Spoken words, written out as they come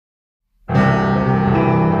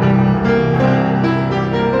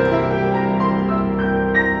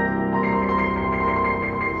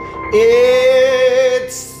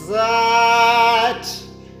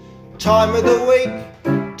time of the week,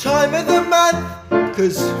 time of the month.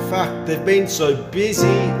 Cause fuck, they've been so busy,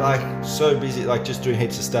 like just doing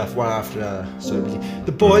heaps of stuff one after another, so busy.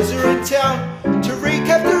 The boys are in town to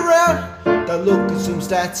recap the round. They'll look at some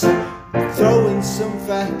stats, throw in some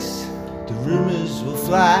facts. The rumours will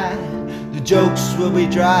fly, the jokes will be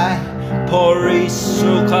dry. Poor Reese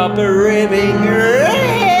will cop a ribbing.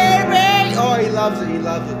 Oh, he loves it.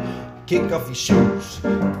 Kick off your shoes,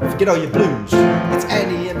 forget all your blues. It's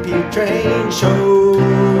Andy and P Train Show.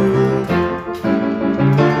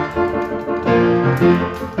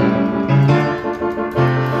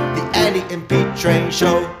 The Andy and P Train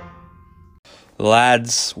Show.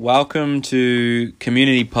 Lads, welcome to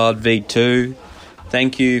Community Pod V2.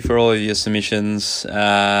 Thank you for all of your submissions.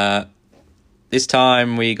 This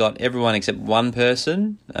time we got everyone except one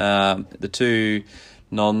person. The two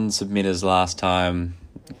non-submitters last time,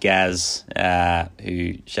 Gaz,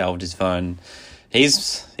 who shelved his phone,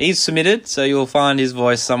 he's submitted, so you'll find his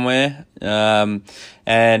voice somewhere.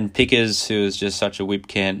 And Pickers, who was just such a whip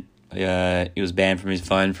Kent, he was banned from his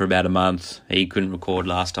phone for about a month. He couldn't record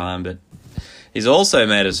last time, but he's also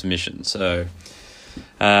made a submission. So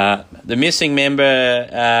the missing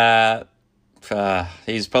member,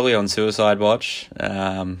 he's probably on suicide watch.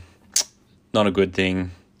 Not a good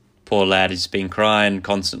thing. Poor lad, he's been crying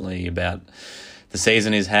constantly about the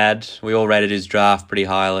season he's had. We all rated his draft pretty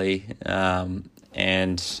highly, and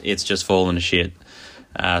it's just fallen to shit.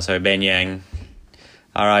 So Ben Yang,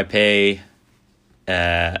 RIP,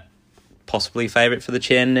 possibly favourite for the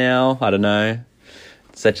Chen now. I don't know.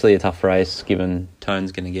 It's actually a tough race given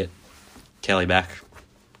Tone's going to get Kelly back.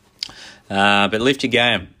 But lift your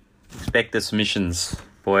game. Expect the submissions,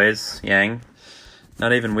 boys. Yang.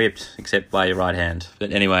 Not even whipped, except by your right hand.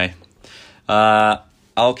 But anyway,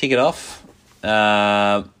 I'll kick it off.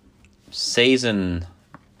 Season.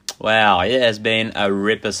 Wow, it has been a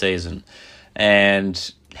ripper season.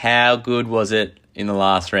 And how good was it in the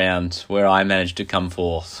last round where I managed to come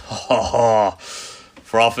forth?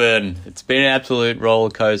 Frothing. It's been an absolute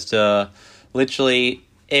roller coaster. Literally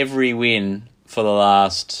every win for the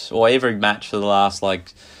last, or every match for the last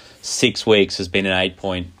 6 weeks has been an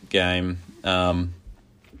 8-point game.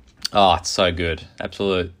 It's so good.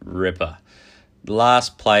 Absolute ripper.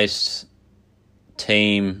 Last place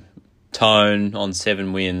team, Tone, on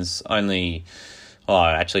 7 wins.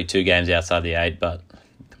 Actually 2 games outside the 8, but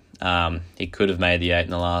he could have made the 8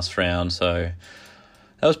 in the last round. So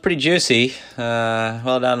that was pretty juicy.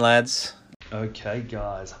 Well done, lads. Okay,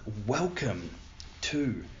 guys. Welcome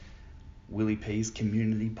to Willie P's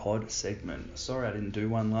Community Pod segment. Sorry I didn't do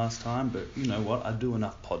one last time, but you know what? I do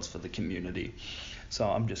enough pods for the community. So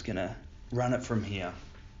I'm just going to run it from here.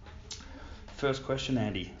 First question,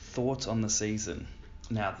 Andy. Thoughts on the season?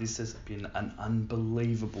 Now, this has been an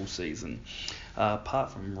unbelievable season.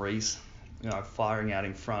 Apart from Reese, firing out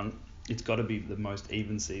in front, it's got to be the most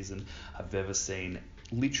even season I've ever seen.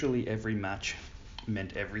 Literally every match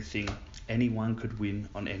meant everything. Anyone could win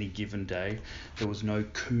on any given day. There was no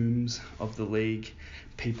Coombs of the league.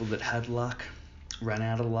 People that had luck ran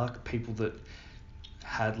out of luck. People that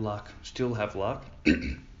had luck still have luck.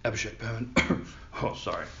 Abhishek Bhavan. Oh,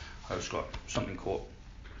 sorry. I just got something caught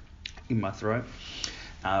in my throat.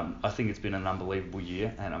 I think it's been an unbelievable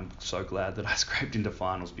year, and I'm so glad that I scraped into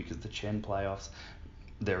finals, because the Chen playoffs,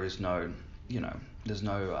 there is no, there's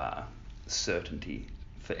no certainty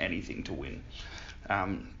for anything to win.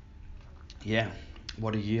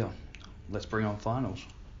 What a year. Let's bring on finals.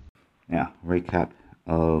 Now, recap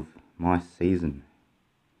of my season.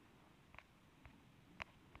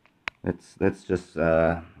 Let's just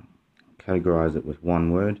categorize it with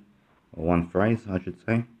one word, or one phrase, I should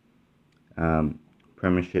say.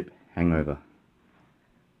 Premiership hangover.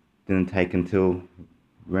 Didn't take until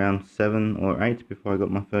round 7 or 8 before I got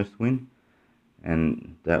my first win,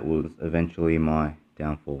 and that was eventually my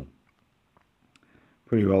downfall.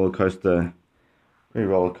 Pretty roller coaster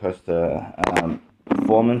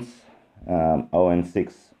performance.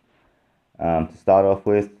 0-6 to start off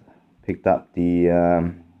with. Picked up the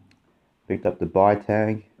bye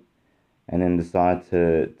tag, and then decided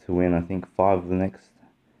to win, I think, 5 of the next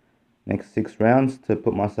 6 rounds to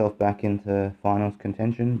put myself back into finals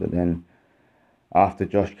contention. But then after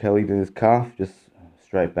Josh Kelly did his calf, just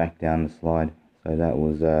straight back down the slide. So that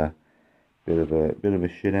was a bit of a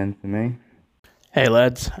shit end for me. Hey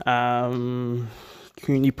lads,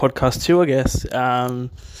 community podcast 2, I guess.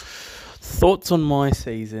 Thoughts on my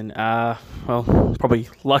season? Probably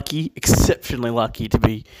exceptionally lucky to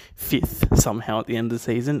be 5th somehow at the end of the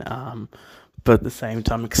season. But at the same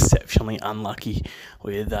time, exceptionally unlucky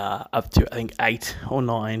with up to, I think, 8 or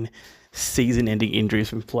 9 season-ending injuries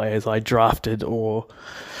from players I drafted or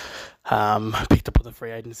picked up on the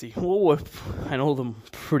free agency. And all of them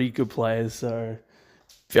pretty good players, so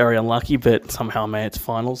very unlucky, but somehow made it to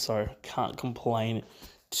finals, so can't complain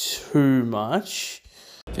too much.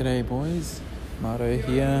 G'day boys, Marto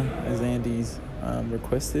here. As Andy's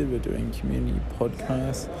requested, we're doing community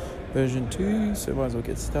podcast version 2, so might as well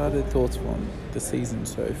get started. Thoughts on the season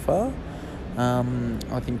so far?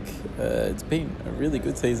 I think it's been a really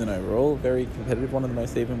good season overall, very competitive, one of the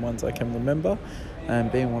most even ones I can remember, and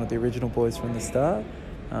being one of the original boys from the start.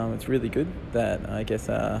 It's really good that I guess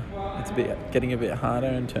it's getting a bit harder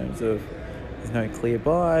in terms of there's no clear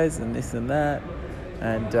buys and this and that,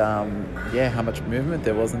 and how much movement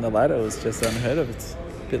there was in the ladder was just unheard of. It's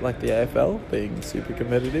a bit like the AFL being super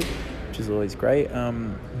competitive, which is always great.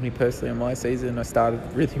 Me personally, on my season, I started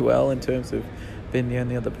really well in terms of being the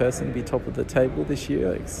only other person to be top of the table this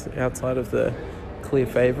year, outside of the clear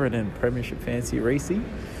favourite and premiership fancy Reece.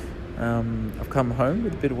 I've come home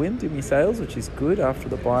with a bit of wind in my sails, which is good after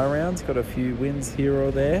the bye rounds. Got a few wins here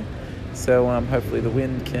or there, so hopefully the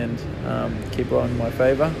wind can keep blowing in my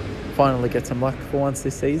favour. Finally get some luck for once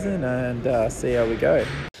this season and see how we go.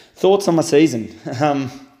 Thoughts on my season?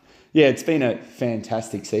 It's been a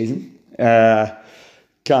fantastic season.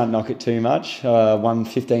 Can't knock it too much. Won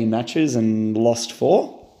 15 matches and lost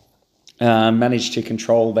 4. Managed to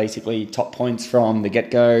control basically top points from the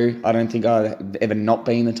get-go. I don't think I've ever not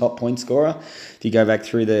been a top point scorer if you go back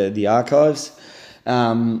through the archives.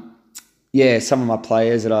 Some of my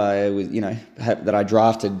players that I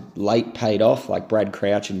drafted late paid off, like Brad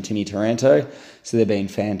Crouch and Timmy Taranto. So they've been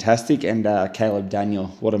fantastic. And Caleb Daniel,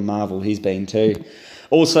 what a marvel he's been too.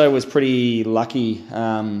 Also was pretty lucky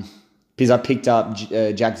because I picked up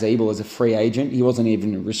Jack Zeeble as a free agent. He wasn't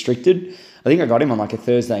even restricted. I think I got him on like a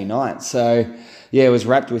Thursday night. So, yeah, was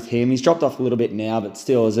wrapped with him. He's dropped off a little bit now, but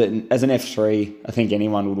still, as an F3, I think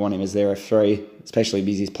anyone would want him as their F3, especially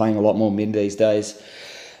because he's playing a lot more mid these days.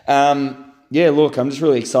 I'm just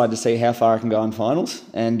really excited to see how far I can go in finals.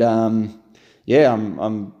 And,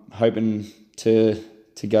 I'm hoping to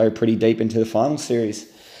go pretty deep into the final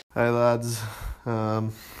series. Hey, lads.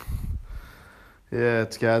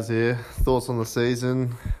 It's Gaz here. Thoughts on the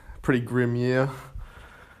season? Pretty grim year.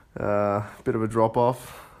 Bit of a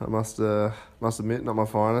drop-off, I must admit, not my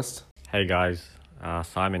finest. Hey guys,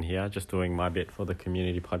 Simon here, just doing my bit for the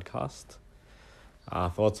community podcast.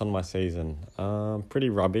 Thoughts on my season? Pretty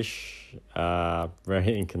rubbish,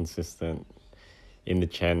 very inconsistent in the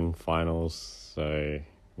Chen finals, so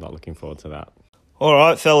not looking forward to that. All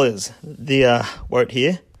right, fellas, the Wout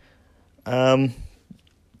here. All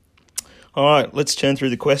right, let's turn through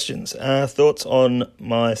the questions. Thoughts on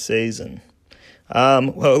my season?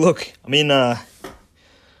 Well, look, I'm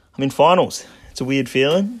in finals. It's a weird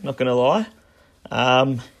feeling, not going to lie.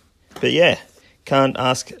 But yeah, can't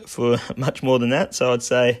ask for much more than that. So I'd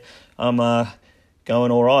say I'm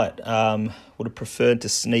going all right. Would have preferred to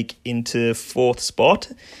sneak into 4th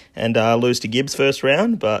spot and lose to Gibbs first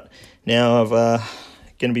round, but now I'm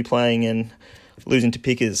going to be playing and losing to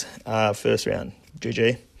Pickers first round.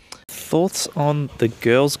 GG. Thoughts on the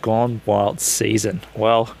Girls Gone Wild season?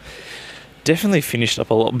 Well, definitely finished up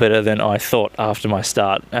a lot better than I thought after my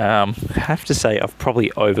start. Have to say I've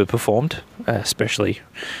probably overperformed, especially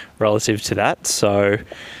relative to that. So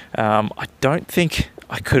I don't think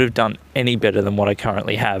I could have done any better than what I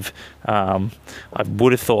currently have. I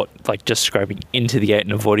would have thought like just scraping into the 8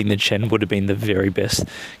 and avoiding the Chen would have been the very best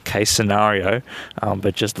case scenario.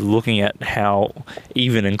 But just looking at how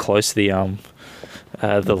even and close the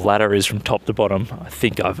ladder is from top to bottom, I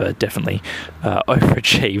think I've definitely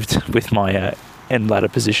overachieved with my end ladder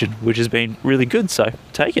position, which has been really good, so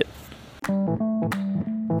take it.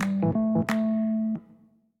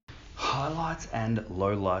 Highlights and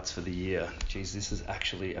lowlights for the year. Geez, this is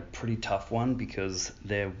actually a pretty tough one because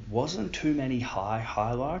there wasn't too many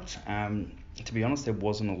highlights. To be honest, there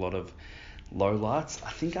wasn't a lot of lowlights.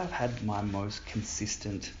 I think I've had my most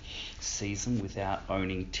consistent season without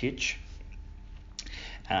owning Titch.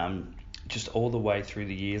 Just all the way through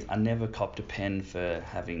the years, I never copped a pen for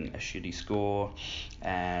having a shitty score,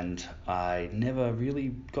 and I never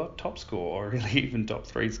really got top score or really even top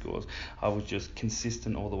 3 scores. I was just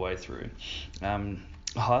consistent all the way through. A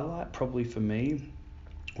highlight probably for me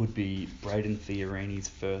would be Braden Fiorini's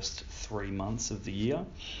first 3 months of the year.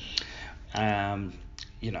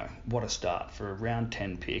 What a start for a round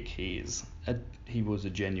 10 pick. He was a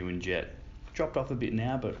genuine jet. Dropped off a bit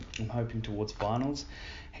now, but I'm hoping towards finals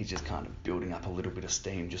he's just kind of building up a little bit of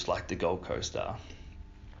steam, just like the Gold Coast are.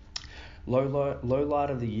 Low light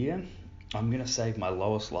of the year, I'm going to save my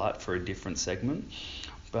lowest light for a different segment,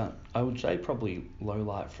 but I would say probably low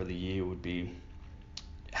light for the year would be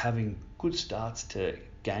having good starts to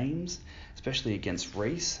games, especially against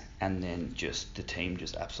Reece, and then just the team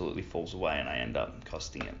just absolutely falls away and I end up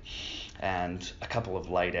costing it. And a couple of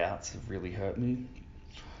laid outs have really hurt me.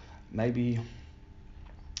 Maybe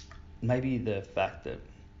the fact that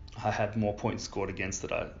I had more points scored against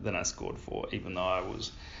than I scored for, even though I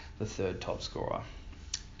was the third top scorer.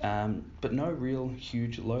 But no real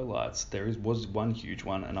huge lowlights. There was one huge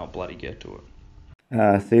one, and I'll bloody get to it.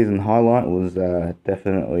 Season highlight was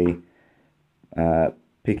definitely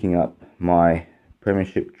picking up my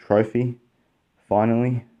premiership trophy.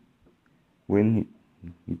 Finally, win.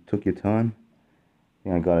 You took your time. I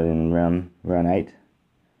think I got it in round 8.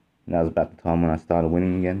 And that was about the time when I started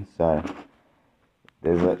winning again. So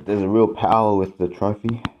there's a real power with the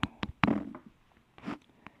trophy.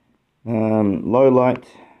 Low light,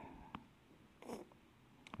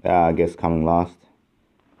 I guess coming last,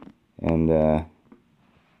 and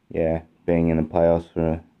being in the playoffs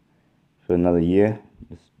for another year,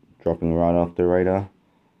 just dropping right off the radar,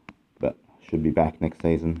 but should be back next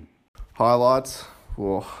season. Highlights,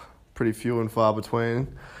 well, pretty few and far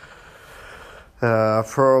between.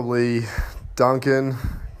 Probably Duncan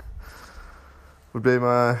would be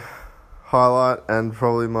my highlight and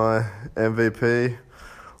probably my MVP.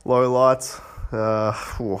 Low lights,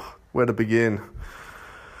 where to begin?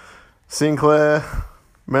 Sinclair,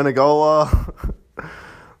 Menegola,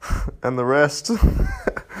 and the rest.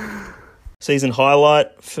 Season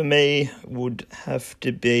highlight for me would have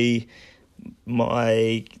to be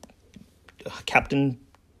my captain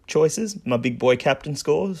choices, my big boy captain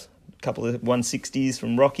scores. A couple of 160s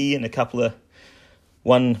from Rocky and a couple of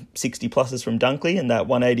 160 pluses from Dunkley and that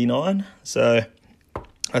 189. So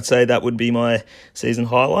I'd say that would be my season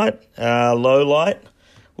highlight. Low light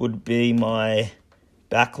would be my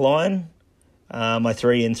back line, my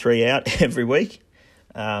 3 in 3 out every week.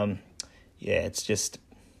 It's just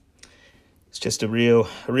a real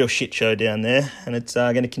shit show down there, and it's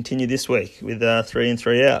going to continue this week with 3 in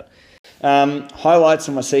 3 out. Highlights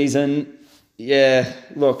of my season. Yeah,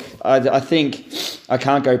 look, I think I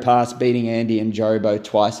can't go past beating Andy and Joe both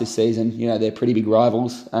twice this season. You know, they're pretty big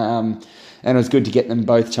rivals. And it was good to get them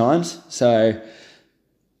both times. So,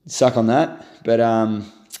 suck on that. But,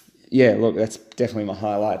 look, that's definitely my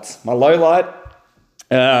highlights. My low light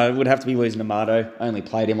would have to be losing to Mardo. I only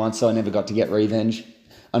played him once, so I never got to get revenge,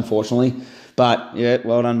 unfortunately. But, yeah,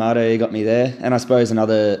 well done, Mardo. You got me there. And I suppose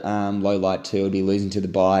another low light, too, would be losing to the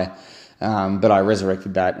bye. But I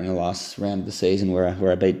resurrected that in the last round of the season where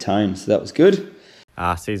I beat Tone, so that was good.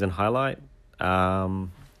 Season highlight,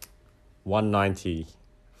 190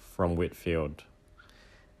 from Whitfield.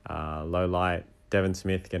 Low light, Devon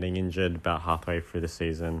Smith getting injured about halfway through the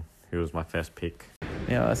season, who was my first pick.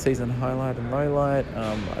 Now, a season highlight and low light,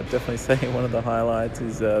 I'd definitely say one of the highlights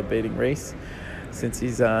is beating Reece, since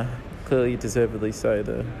he's clearly deservedly so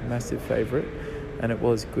the massive favourite, and it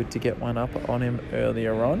was good to get one up on him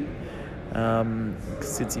earlier on.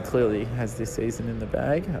 Since he clearly has this season in the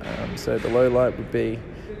bag. So the low light would be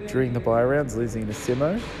during the bye rounds losing to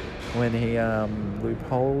Simo when he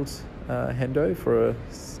loopholed Hendo for a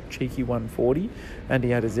cheeky 140, and he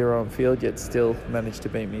had a 0 on field, yet still managed to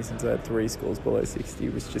beat me since I had 3 scores below 60,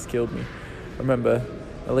 which just killed me. Remember,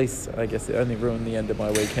 at least I guess it only ruined the end of my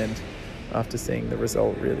weekend after seeing the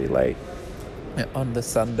result really late on the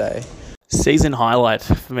Sunday. Season highlight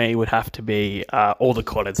for me would have to be all the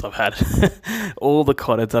cotteds I've had. All the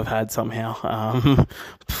cotteds I've had somehow,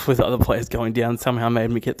 with other players going down, somehow made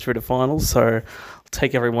me get through to finals. So I'll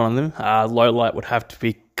take every one of them. Low light would have to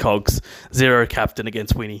be Cogs, 0 captain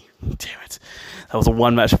against Winnie. Damn it. That was a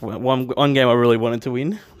one game I really wanted to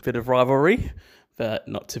win. Bit of rivalry, but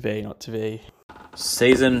not to be.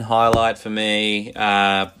 Season highlight for me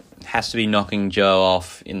has to be knocking Joe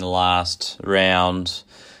off in the last round.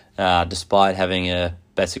 Despite having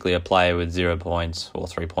basically a player with 0 points or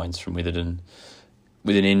 3 points from Witherden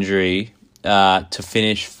with an injury, to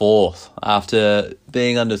finish 4th after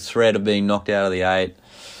being under threat of being knocked out of the 8.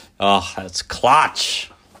 Oh, that's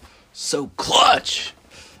clutch. So clutch.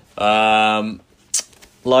 Low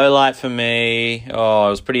light for me. It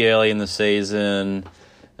was pretty early in the season.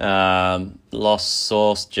 Lost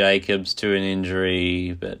Sauce Jacobs to an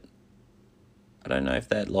injury, but I don't know if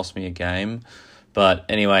that lost me a game. But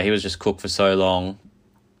anyway, he was just cooked for so long.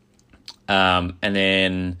 And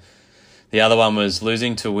then the other one was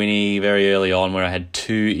losing to Winnie very early on where I had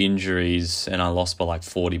 2 injuries and I lost by like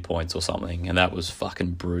 40 points or something. And that was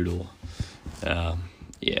fucking brutal.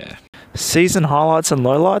 Season highlights and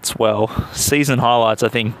lowlights? Well, season highlights, I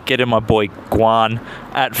think, getting my boy Guan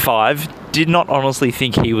at 5. Did not honestly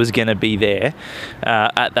think he was going to be there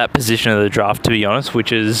at that position of the draft, to be honest,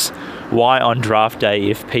 which is why on draft day,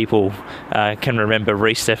 if people can remember,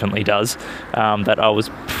 Reece definitely does, that I was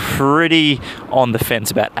pretty on the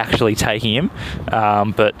fence about actually taking him.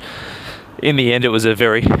 But in the end, it was a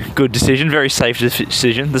very good decision, very safe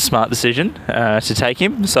decision, the smart decision to take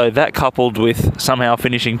him. So that, coupled with somehow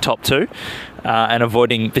finishing top 2 and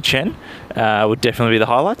avoiding the Chen, would definitely be the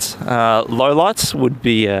highlights. Lowlights would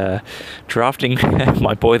be drafting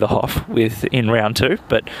my boy the Hoff in round 2,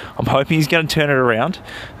 but I'm hoping he's going to turn it around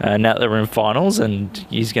now that we're in finals, and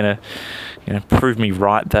he's going to prove me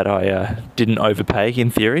right that I didn't overpay, in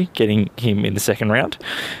theory, getting him in the second round.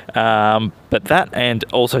 But that, and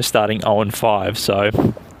also starting 0-5.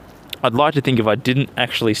 So I'd like to think if I didn't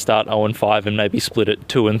actually start 0-5 and maybe split it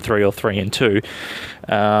 2-3 or 3-2,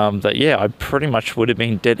 that I pretty much would have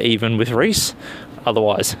been dead even with Reece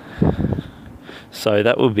otherwise. So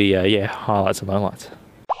that would be highlights and lowlights.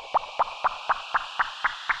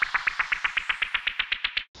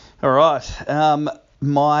 All right.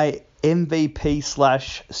 My MVP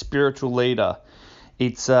 / spiritual leader.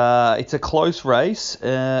 It's a close race.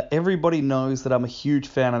 Everybody knows that I'm a huge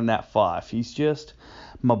fan of Nat Fyfe. He's just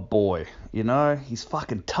my boy. He's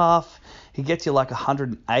fucking tough. He gets you like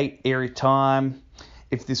 108 every time.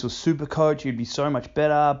 If this was Supercoach, he'd be so much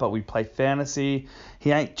better, but we play fantasy.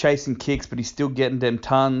 He ain't chasing kicks, but he's still getting them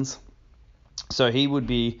tons. So he would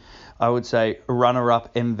be, I would say,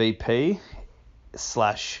 runner-up MVP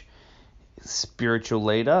 / spiritual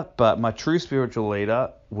leader, but my true spiritual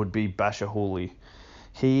leader would be Basher Hooley.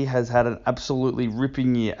 He has had an absolutely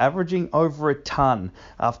ripping year, averaging over a ton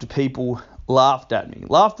after people laughed at me.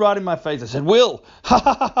 Laughed right in my face. I said, Will,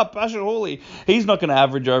 Basher Hooley, he's not going to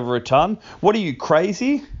average over a ton. What are you,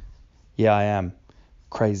 crazy? Yeah, I am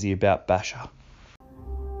crazy about Basher.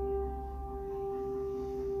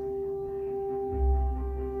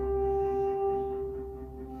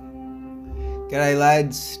 G'day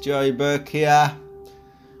lads, Joey Burke here.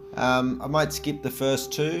 I might skip the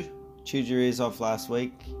first 2. Chewed your ears off last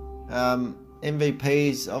week.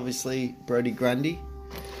 MVP's obviously Brody Grundy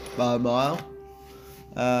by a mile.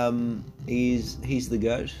 He's the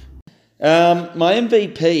GOAT. My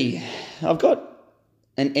MVP, I've got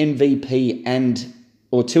an MVP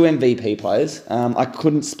or 2 MVP players. I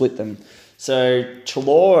couldn't split them. So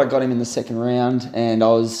Chalor, I got him in the second round, and I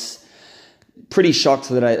was pretty shocked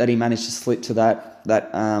that he managed to slip to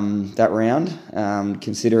that round,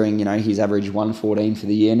 considering he's averaged 114 for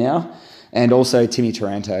the year now. And also Timmy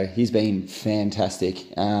Taranto, he's been fantastic,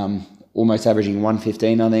 almost averaging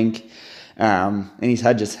 115, I think. And he's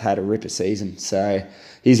just had a ripper season, so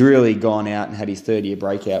he's really gone out and had his third-year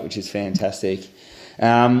breakout, which is fantastic.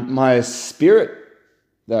 My spiritual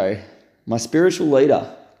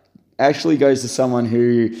leader actually goes to someone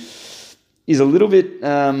who is a little bit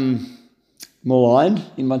maligned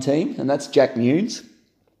in my team, and that's Jack Nunes.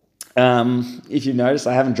 If you've noticed,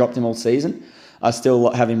 I haven't dropped him all season. I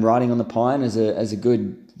still have him riding on the pine as a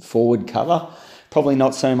good forward cover. Probably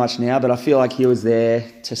not so much now, but I feel like he was there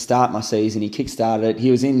to start my season. He kick-started it.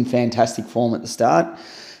 He was in fantastic form at the start.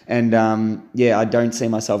 And, I don't see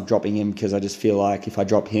myself dropping him because I just feel like if I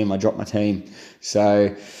drop him, I drop my team.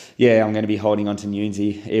 So, I'm going to be holding on to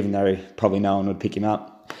Newsy, even though probably no one would pick him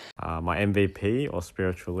up. My MVP or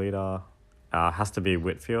spiritual leader has to be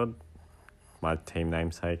Whitfield, my team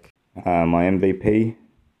namesake. My MVP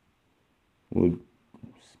would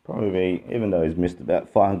probably be, even though he's missed about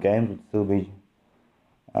 5 games, would still be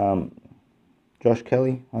Josh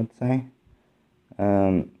Kelly, I'd say.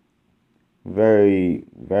 Very,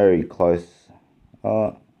 very close.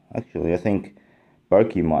 Actually, I think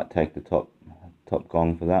Boki might take the top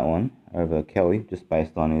gong for that one over Kelly, just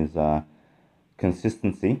based on his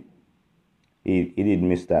consistency. He did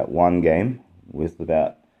miss that one game with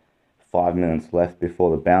about 5 minutes left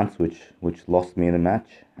before the bounce, which lost me the match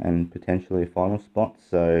and potentially a final spot.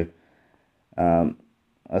 So,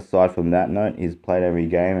 aside from that note, he's played every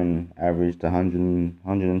game and averaged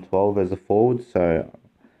 112 as a forward, so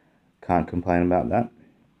can't complain about that.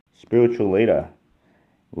 Spiritual leader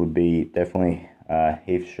would be definitely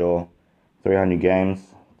Heath Shaw, 300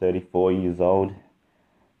 games, 34 years old.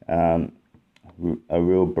 A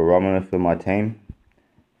real barometer for my team.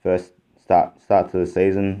 First start to the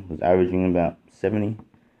season was averaging about 70,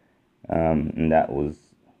 and that was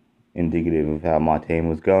indicative of how my team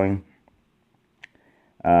was going.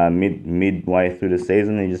 Midway through the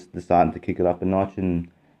season, he just decided to kick it up a notch and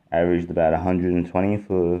averaged about 120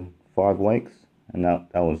 for 5 weeks, and that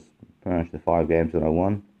was pretty much the 5 games that I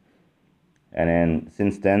won. And then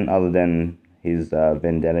since then, other than his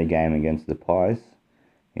vendetta game against the Pies,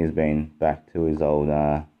 he's been back to his old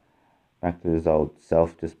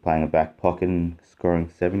self, just playing a back pocket and scoring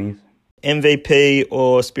 70s. MVP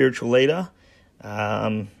or spiritual leader?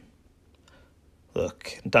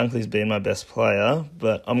 Look, Dunkley's been my best player,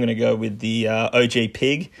 but I'm going to go with the OG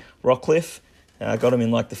Pig, Rockcliffe. Got him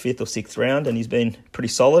in like the 5th or 6th round, and he's been pretty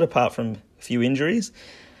solid apart from a few injuries.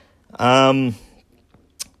 And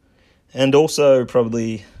also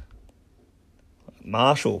probably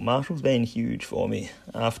Marshall. Marshall's been huge for me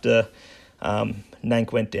after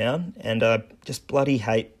Nank went down, and I just bloody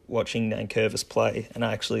hate watching Nankervis play, and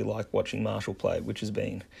I actually like watching Marshall play, which has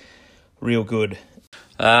been real good.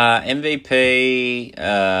 MVP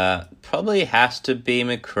probably has to be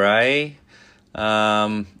McRae.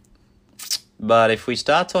 But if we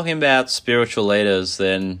start talking about spiritual leaders,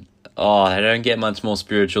 then they don't get much more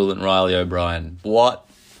spiritual than Riley O'Brien. What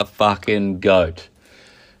a fucking goat.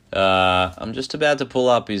 I'm just about to pull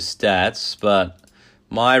up his stats, but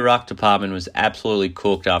my ruck department was absolutely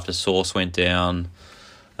cooked after Sauce went down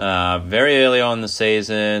very early on in the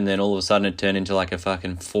season. Then all of a sudden it turned into like a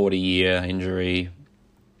fucking 40-year injury.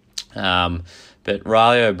 But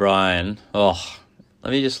Riley O'Brien, let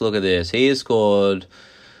me just look at this. He has scored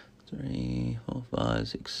 7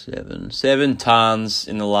 tons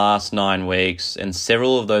in the last 9 weeks, and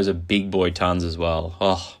several of those are big boy tons as well.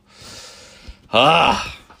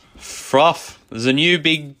 Froth. There's a new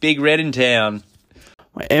big red in town.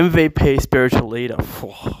 My MVP spiritual leader.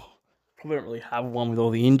 Probably don't really have one with all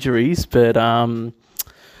the injuries, but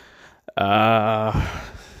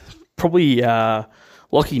probably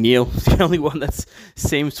Lockie Neal, the only one that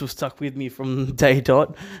seems to have stuck with me from day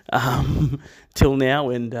dot till now,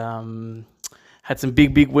 and had some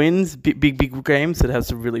big wins, big games that have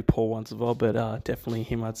some really poor ones as well, but definitely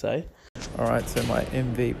him, I'd say. All right, so my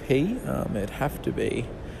MVP, it'd have to be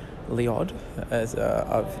Leod, as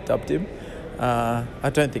I've dubbed him.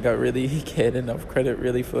 I don't think I really get enough credit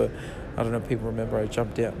really for, I don't know if people remember I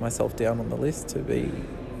jumped myself down on the list to be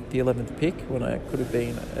the 11th pick when I could have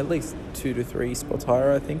been at least 2 to 3 spots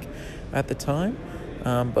higher, I think, at the time.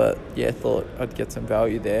 But yeah, thought I'd get some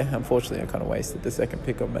value there. Unfortunately, I kind of wasted the second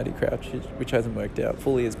pick on Matty Crouch, which hasn't worked out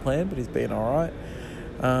fully as planned, but he's been all right.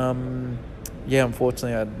 Yeah,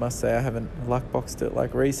 unfortunately, I must say I haven't luck boxed it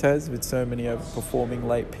like Reese has with so many overperforming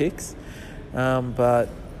late picks. But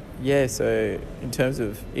yeah, so in terms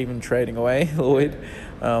of even trading away Lloyd,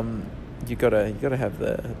 you gotta have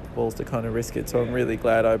the balls to kind of risk it. So I'm really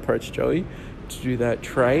glad I approached Joey to do that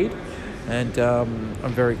trade, and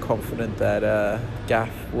I'm very confident that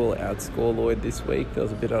Gaff will outscore Lloyd this week. There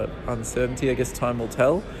was a bit of uncertainty. I guess time will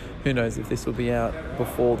tell. Who knows if this will be out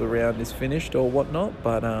before the round is finished or whatnot.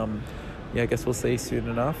 But yeah, I guess we'll see soon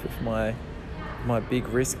enough if my big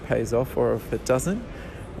risk pays off or if it doesn't.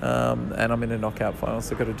 And I'm in a knockout final,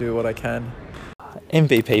 so I've got to do what I can.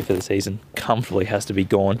 MVP for the season comfortably has to be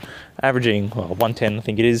Gawn, averaging 110, I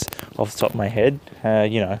think it is, off the top of my head.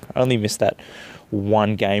 Only missed that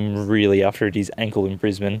one game really after his ankle in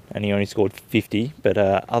Brisbane, and he only scored 50. But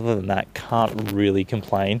other than that, can't really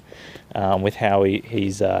complain with how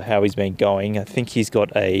he's been going. I think he's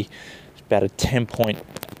got about a 10-point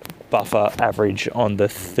buffer average on the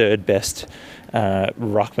third best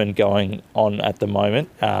ruckman going on at the moment.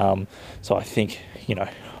 So I think,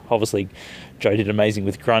 obviously Joe did amazing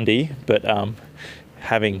with Grundy, but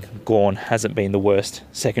having Gawn hasn't been the worst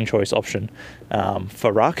second choice option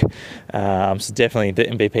for ruck. So definitely the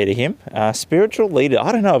MVP to him. Spiritual leader,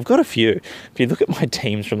 I don't know, I've got a few. If you look at my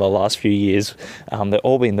teams from the last few years, they've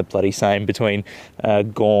all been the bloody same between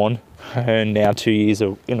Gawn, Hearn now 2 years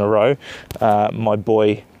in a row, my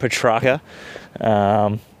boy Petrarca.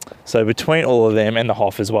 So between all of them, and the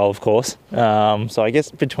Hoff as well, of course. So I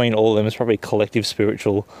guess between all of them, it's probably collective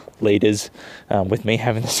spiritual leaders, with me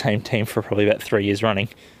having the same team for probably about 3 years running.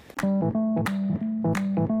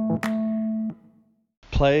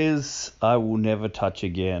 Players I will never touch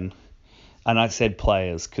again. And I said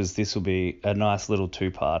players because this will be a nice little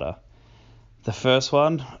two-parter. The first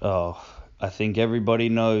one, I think everybody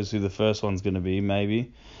knows who the first one's going to be,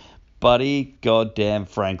 maybe. Buddy goddamn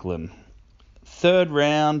Franklin. 3rd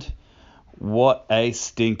round, what a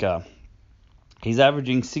stinker. He's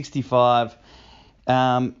averaging 65.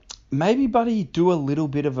 Maybe, Buddy, do a little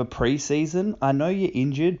bit of a preseason. I know you're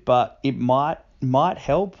injured, but it might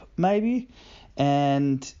help, maybe.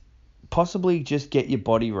 And possibly just get your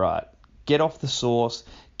body right. Get off the sauce,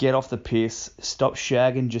 get off the piss, stop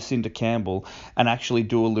shagging Jacinta Campbell, and actually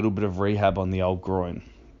do a little bit of rehab on the old groin.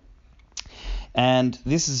 And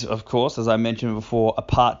this is, of course, as I mentioned before, a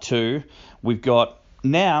part 2. We've got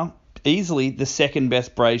now easily the second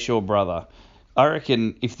best Brayshaw brother. I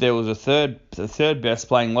reckon if there was the third best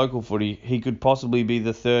playing local footy, he could possibly be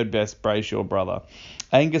the third best Brayshaw brother.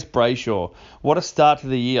 Angus Brayshaw, what a start to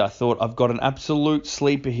the year. I thought I've got an absolute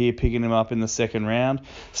sleeper here picking him up in the second round.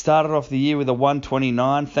 Started off the year with a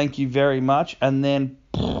 129, thank you very much, and then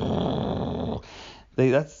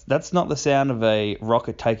that's not the sound of a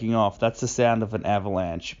rocket taking off, that's the sound of an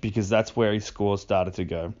avalanche, because that's where his scores started to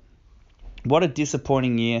go. What a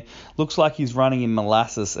disappointing year. Looks like he's running in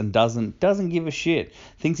molasses and doesn't give a shit.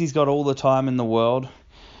 Thinks he's got all the time in the world.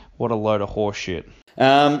 What a load of horse shit.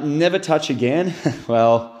 Never touch again.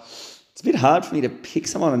 Well, it's a bit hard for me to pick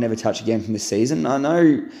someone to never touch again from this season.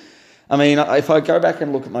 If I go back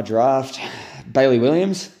and look at my draft, Bailey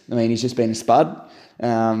Williams, he's just been a spud.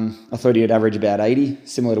 I thought he would average about 80,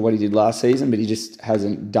 similar to what he did last season, but he just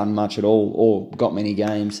hasn't done much at all or got many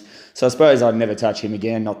games. So I suppose I'd never touch him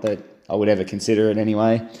again, not that I would ever consider it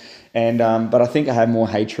anyway. And but I think I have more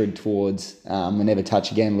hatred towards the never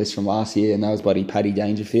touch again list from last year, and that was bloody Paddy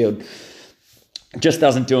Dangerfield. Just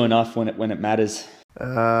doesn't do enough when it matters.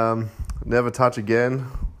 Never touch again.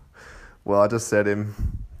 Well, I just said him.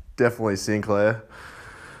 Definitely Sinclair.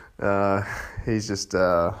 He's just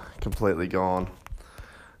completely gone.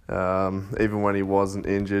 Even when he wasn't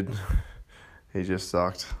injured, he just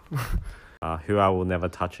sucked. Who I will never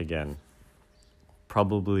touch again?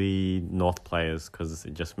 Probably North players, because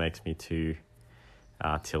it just makes me too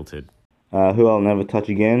tilted. Who I'll never touch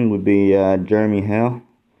again would be Jeremy Howe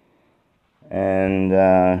and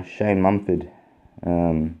Shane Mumford.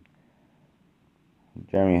 Jeremy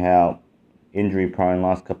Howe, injury prone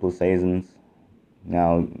last couple of seasons.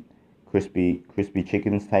 Now Crispy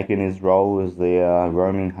Chicken's taken his role as the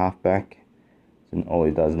roaming halfback. And all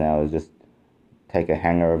he does now is just take a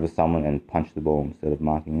hanger over someone and punch the ball instead of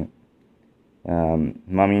marking it.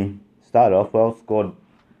 Mummy started off well, scored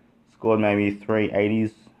maybe 3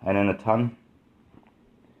 80s and then a ton.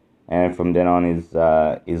 And from then on, his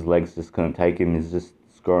legs just couldn't take him. He's just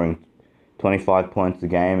scoring 25 points a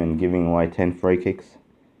game and giving away 10 free kicks.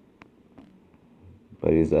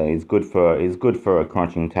 But he's good for a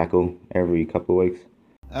crunching tackle every couple of weeks.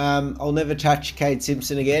 I'll never touch Cade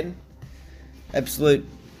Simpson again. Absolute,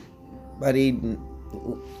 what do you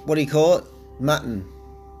call it?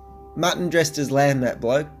 Mutton dressed as lamb, that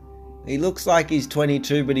bloke. He looks like he's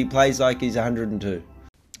 22, but he plays like he's 102.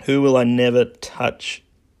 Who will I never touch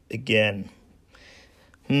again?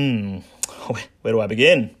 Where do I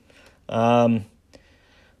begin? Probably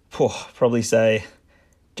say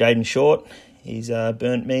Jaden Short. He's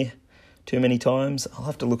burnt me too many times. I'll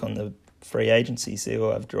have to look on the free agency, see who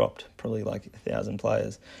I've dropped. Probably like 1,000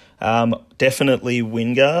 players. Definitely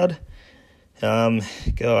Wingard.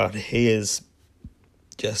 God, he is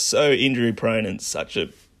just so injury prone and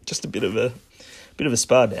just a bit of a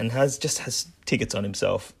spud, and has tickets on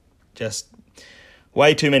himself. Just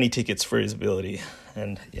way too many tickets for his ability,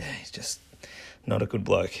 and yeah, he's just not a good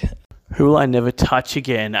bloke. Who will I never touch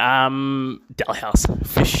again? Dalhouse,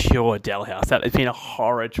 for sure. Dalhouse. That has been a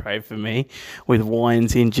horror trade for me with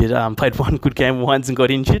Wines injured. Played one good game, Wines, and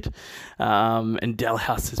got injured. And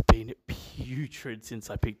Dalhouse has been putrid since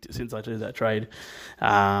I did that trade.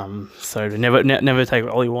 So never take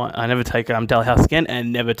Ollie Wine. I never take Dalhouse again,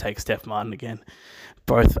 and never take Steph Martin again.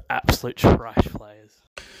 Both absolute trash players.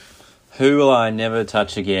 Who will I never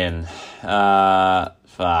touch again?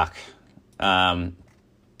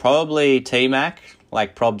 Probably T-Mac,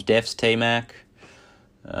 like Probs Def's T-Mac.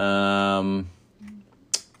 I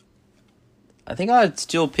think I'd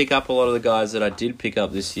still pick up a lot of the guys that I did pick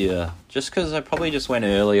up this year, just because I probably just went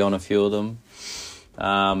early on a few of them.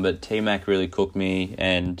 But T-Mac really cooked me,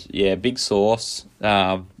 and yeah, Big Sauce.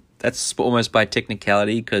 That's almost by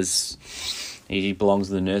technicality, because he belongs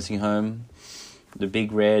to the nursing home. The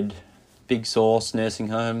Big Red, Big Sauce nursing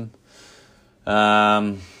home.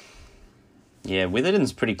 Yeah,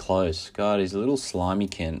 Witherden's pretty close. God, he's a little slimy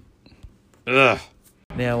Kent. Ugh.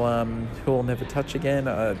 Now, who I'll never touch again,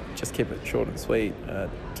 just keep it short and sweet.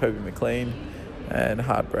 Toby McLean and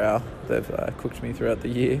Hardbrow, they've cooked me throughout the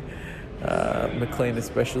year. McLean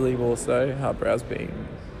especially more so. Hardbrow's been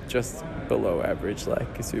just below average,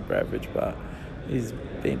 like a super average, but he's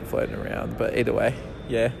been floating around. But either way,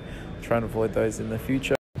 yeah, try and avoid those in the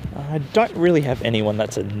future. I don't really have anyone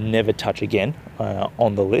that's a never touch again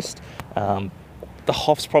on the list. the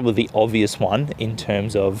Hoff's probably the obvious one in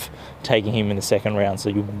terms of taking him in the second round, so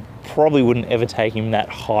you probably wouldn't ever take him that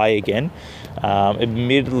high again.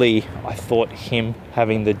 Admittedly, I thought him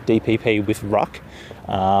having the DPP with Ruck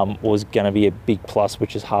was going to be a big plus,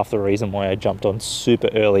 which is half the reason why I jumped on super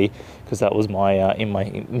early, because that was my,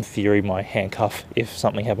 in theory, my handcuff if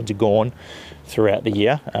something happened to Gawn throughout the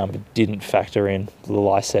year. It didn't factor in the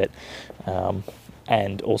Lyset,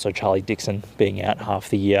 and also Charlie Dixon being out half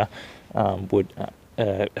the year would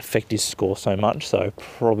affect his score so much, so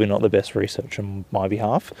probably not the best research on my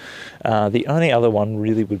behalf. The only other one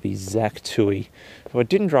really would be Zach Tui, who I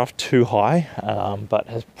didn't draft too high, but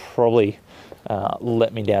has probably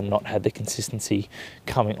let me down, not had the consistency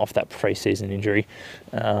coming off that pre-season injury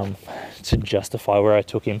to justify where I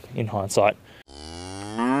took him in hindsight.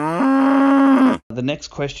 The next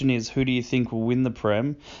question is, who do you think will win the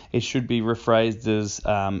Prem? It should be rephrased as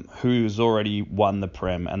who's already won the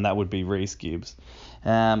Prem, and that would be Reece Gibbs.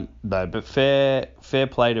 But fair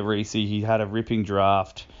play to Reece. He had a ripping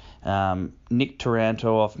draft. Nick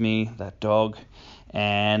Taranto off me, that dog.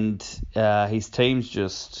 And his team's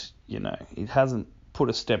just, it hasn't put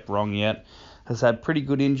a step wrong yet. Has had pretty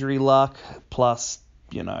good injury luck. Plus,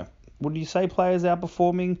 would you say players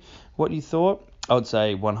outperforming what you thought? I would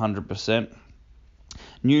say 100%.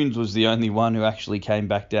 Nunes was the only one who actually came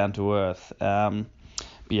back down to earth. But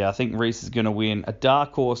yeah, I think Reece is going to win. A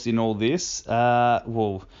dark horse in all this,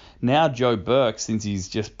 well, now Joe Burke, since he's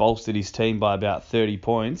just bolstered his team by about 30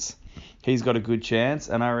 points, he's got a good chance.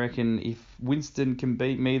 And I reckon if Winston can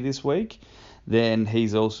beat me this week, then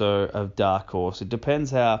he's also a dark horse. It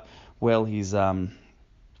depends how well his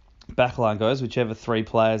backline goes, whichever three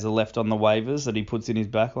players are left on the waivers that he puts in his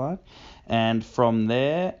backline. And from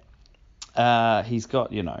there, he's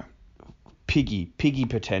got, piggy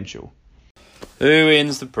potential. Who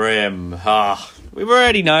wins the Prem? We've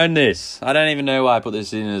already known this. I don't even know why I put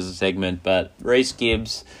this in as a segment, but Reece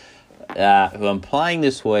Gibbs, who I'm playing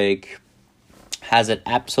this week, has it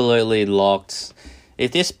absolutely locked.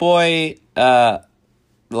 If this boy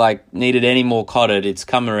needed any more codded, it's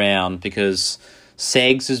come around because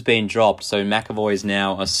Segs has been dropped, so McAvoy is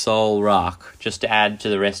now a sole ruck, just to add to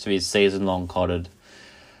the rest of his season-long codded.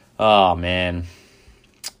 Oh, man.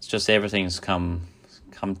 It's just everything's come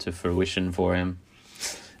to fruition for him.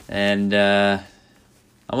 And I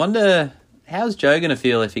wonder, how's Joe going to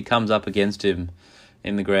feel if he comes up against him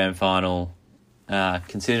in the grand final,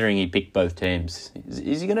 considering he picked both teams?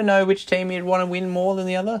 Is he going to know which team he'd want to win more than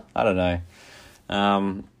the other? I don't know.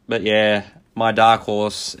 But yeah, my dark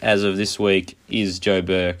horse as of this week is Joe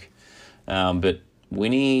Burke. But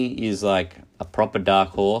Winnie is like a proper dark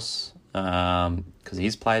horse because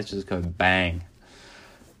his players just go bang.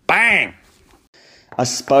 Bang! I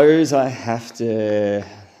suppose I have to,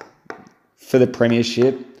 for the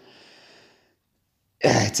premiership,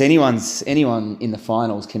 it's anyone in the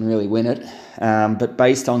finals can really win it. But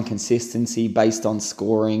based on consistency, based on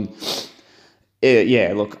scoring,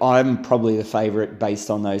 look, I'm probably the favourite based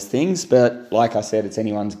on those things. But like I said, it's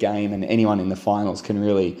anyone's game, and anyone in the finals can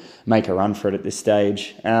really make a run for it at this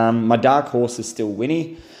stage. My dark horse is still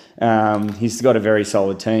Winnie. He's got a very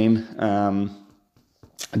solid team.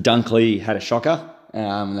 Dunkley had a shocker.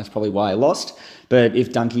 That's probably why I lost. But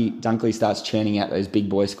if Dunkley starts churning out those big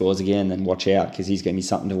boy scores again, then watch out, because he's going to be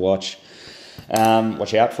something to watch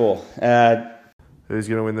out for. Who's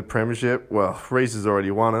going to win the premiership? Well, Reece has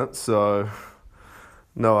already won it, so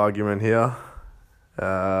no argument here.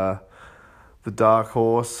 The dark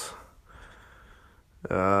horse,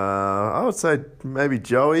 I would say maybe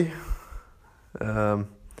Joey. I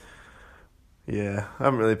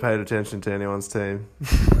haven't really paid attention to anyone's team.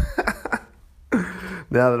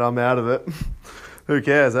 Now that I'm out of it, who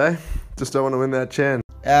cares, eh? Just don't want to win that Chen.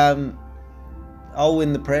 I'll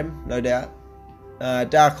win the Prem, no doubt.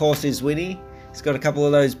 Dark horse is Winnie. He's got a couple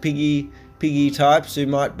of those piggy types who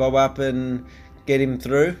might bob up and get him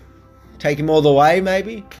through. Take him all the way,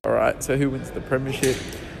 maybe. All right, so who wins the premiership?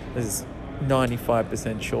 This is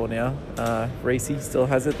 95% sure now. Reece still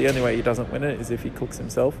has it. The only way he doesn't win it is if he cooks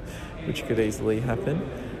himself, which could easily happen.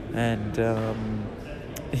 And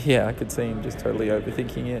I could see him just totally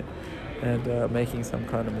overthinking it and making some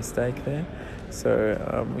kind of mistake there.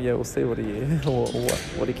 So we'll see what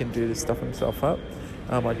he can do to stuff himself up.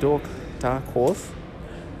 My dark horse,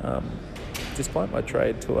 despite my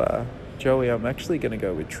trade to Joey, I'm actually going to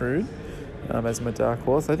go with Troon as my dark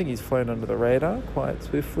horse. I think he's flown under the radar quite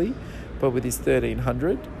swiftly, but with his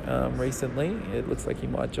 1300 recently, it looks like he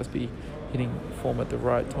might just be hitting form at the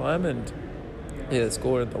right time, and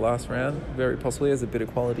score in the last round very possibly has a bit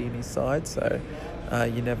of quality in his side, so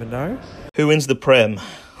you never know. Who wins the Prem?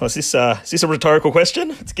 Is this a rhetorical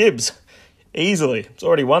question? It's Gibbs. Easily. It's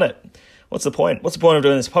already won it. What's the point? What's the point of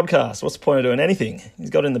doing this podcast? What's the point of doing anything? He's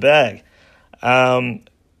got it in the bag.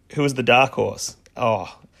 Who was the dark horse?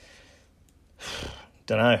 Oh,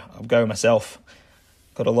 don't know. I'll go myself.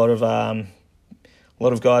 Got a lot of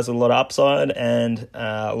guys with a lot of upside and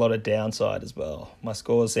a lot of downside as well. My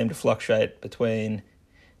scores seem to fluctuate between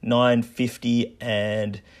 950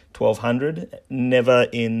 and 1200, never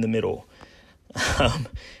in the middle,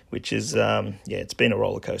 which is it's been a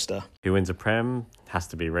roller coaster. Who wins a Prem? Has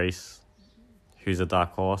to be Reece. Who's a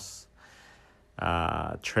dark horse?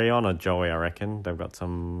 Treon or Joey, I reckon. They've got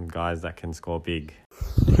some guys that can score big.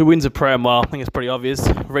 Who wins a Prem? Well, I think it's pretty obvious.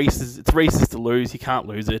 It's Reece's to lose. He can't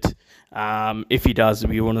lose it. If he does,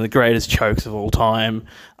 it'll be one of the greatest chokes of all time.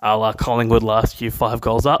 A la Collingwood last year, 5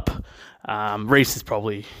 goals up. Reece is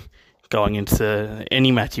probably going into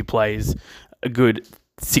any match he plays a good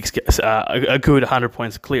 100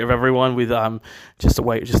 points clear of everyone with just the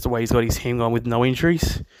way he's got his team going with no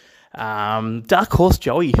injuries. Dark horse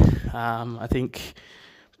Joey. I think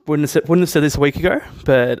wouldn't have said this a week ago,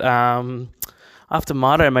 but after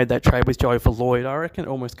Marto made that trade with Joey for Lloyd, I reckon it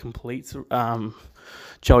almost completes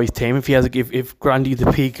Joey's team. If Grundy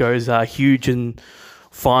the Pig goes huge in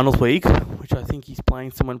finals week, which I think he's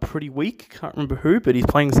playing someone pretty weak. Can't remember who, but I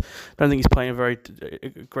don't think he's playing a very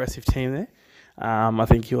aggressive team there. I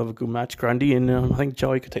think he'll have a good match, Grundy, and I think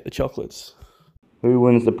Joey could take the chocolates. Who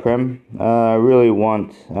wins the Prem? I really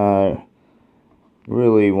want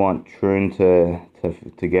Troon to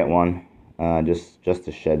get one, just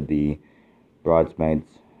to shed the bridesmaids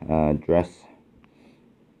dress.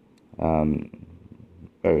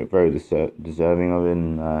 Very very deserving of it.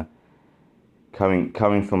 And,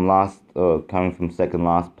 coming from second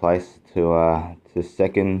last place to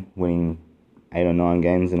second, winning 8 or 9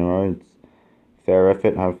 games in a row. It's fair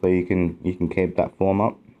effort. Hopefully you can keep that form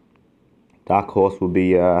up. Dark horse will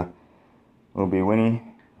be Winnie.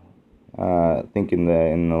 I think in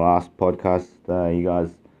the last podcast, you guys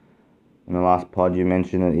in the last pod you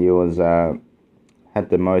mentioned that he was had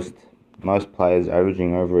the most players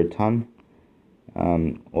averaging over a ton.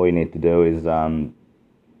 All you need to do is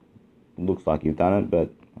looks like you've done it, but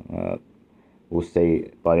we'll see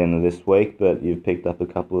by the end of this week. But you've picked up a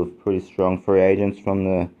couple of pretty strong free agents from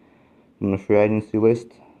the free agency list,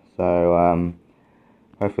 so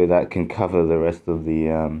hopefully that can cover the rest of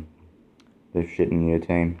the shit in your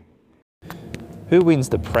team. Who wins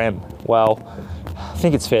the Prem? Well, I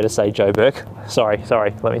think it's fair to say Joe Burke. Sorry,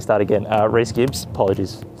 let me start again. Reece Gibbs,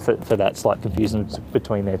 apologies for that slight confusion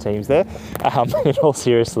between their teams there. In all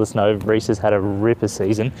seriousness, no, Reece has had a ripper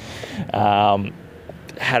season.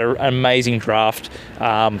 Had an amazing draft.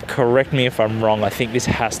 Correct me if I'm wrong, I think this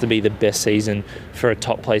has to be the best season for a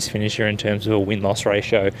top place finisher in terms of a win-loss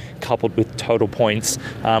ratio coupled with total points.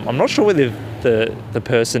 I'm not sure whether the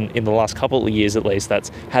person in the last couple of years at least that's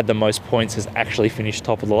had the most points has actually finished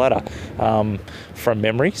top of the ladder from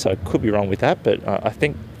memory, so I could be wrong with that, but I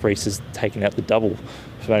think Reece has taken out the double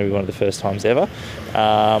for maybe one of the first times ever.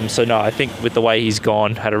 So no, I think with the way he's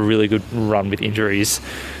gone, had a really good run with injuries.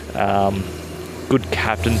 Good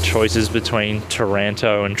captain choices between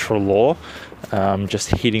Taranto and Treloar. Just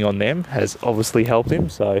hitting on them has obviously helped him,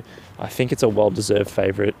 so I think it's a well-deserved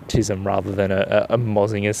favouritism rather than a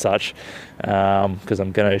mozzing as such, because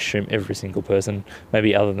I'm going to assume every single person,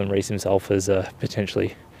 maybe other than Reece himself, has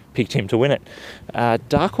potentially picked him to win it.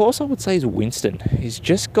 Dark horse, I would say, is Winston. He's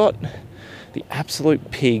just got the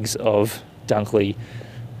absolute pigs of Dunkley,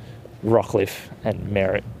 Rockliff and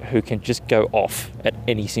Merritt, who can just go off at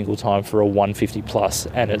any single time for a 150 plus,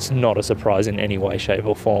 and it's not a surprise in any way, shape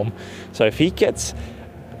or form. So if he gets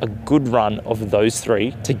a good run of those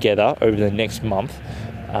three together over the next month,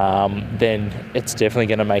 then it's definitely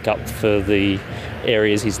going to make up for the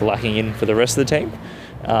areas he's lacking in for the rest of the team,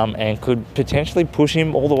 and could potentially push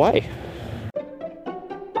him all the way.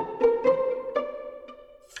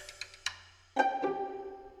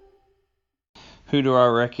 Who do I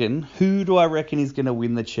reckon is going to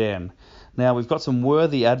win the Chen? Now, we've got some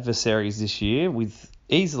worthy adversaries this year. With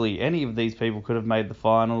easily any of these people could have made the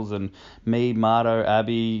finals, and me, Marto,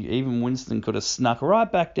 Abby, even Winston could have snuck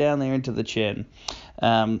right back down there into the Chen.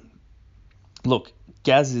 Look,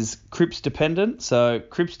 Gaz is Cripps dependent, so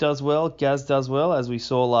Cripps does well, Gaz does well, as we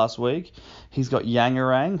saw last week. He's got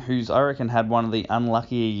Yangarang, who's, I reckon, had one of the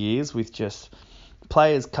unluckier years with just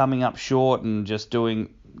players coming up short and just doing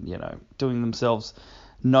themselves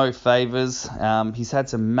no favours. He's had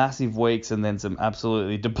some massive weeks and then some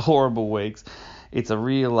absolutely deplorable weeks. It's a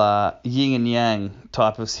real yin and yang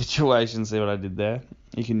type of situation. See what I did there?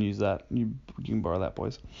 You can use that. You can borrow that,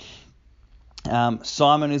 boys.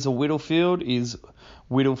 Simon is Whittlefield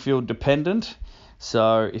dependent.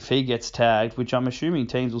 So if he gets tagged, which I'm assuming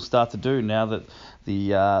teams will start to do now that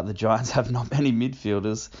the Giants have not many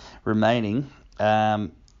midfielders remaining,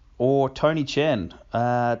 or Tony Chen.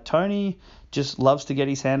 Tony just loves to get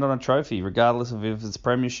his hand on a trophy, regardless of if it's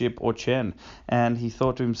Premiership or Chen. And he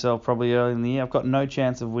thought to himself probably early in the year, I've got no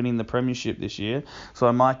chance of winning the Premiership this year, so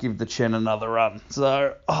I might give the Chen another run.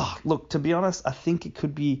 So, look, to be honest, I think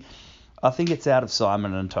it's out of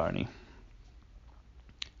Simon and Tony.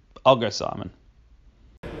 I'll go Simon.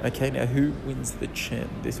 Okay, now who wins the Chen?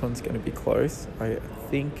 This one's going to be close. I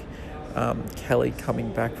think Kelly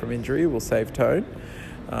coming back from injury will save Tone.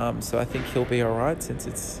 So I think he'll be all right since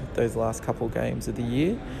it's those last couple games of the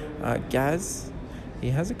year. Gaz, he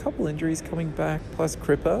has a couple injuries coming back, plus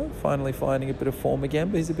Cripper finally finding a bit of form again,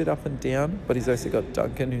 but he's a bit up and down. But he's also got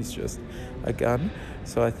Duncan, who's just a gun.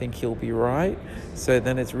 So I think he'll be right. So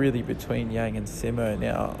then it's really between Yang and Simo.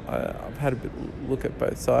 Now, I've had a bit look at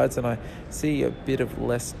both sides, and I see a bit of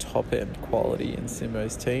less top-end quality in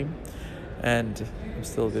Simo's team. And I'm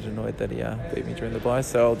still a bit annoyed that he beat me during the bye,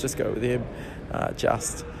 so I'll just go with him.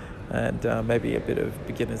 And maybe a bit of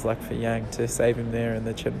beginner's luck for Yang to save him there in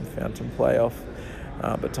the Chen Fountain playoff,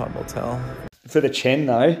 but time will tell. For the Chen,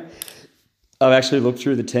 though, I've actually looked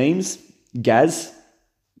through the teams. Gaz,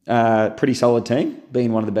 pretty solid team,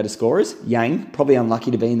 being one of the better scorers. Yang, probably unlucky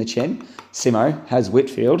to be in the Chen. Simo has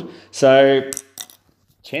Whitfield. So,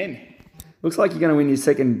 Chen, looks like you're going to win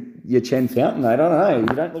your Chen Fountain, mate. I don't know. You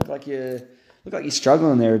don't look like you're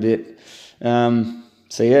struggling there a bit.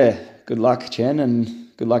 So, yeah, good luck, Chen, and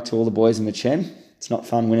good luck to all the boys in the Chen. It's not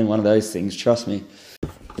fun winning one of those things, trust me.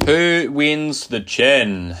 Who wins the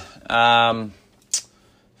Chen?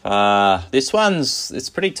 This it's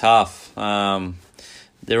pretty tough.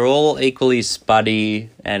 They're all equally spuddy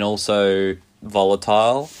and also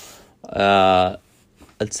volatile. I'd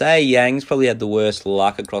say Yang's probably had the worst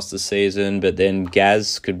luck across the season, but then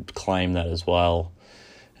Gaz could claim that as well.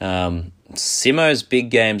 Simo's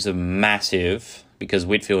big games are massive because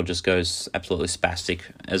Whitfield just goes absolutely spastic,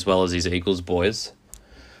 as well as his Eagles boys.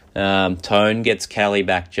 Tone gets Kelly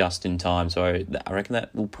back just in time, so I reckon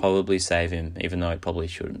that will probably save him, even though it probably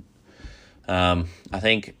shouldn't. I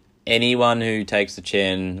think anyone who takes the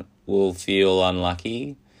Chen will feel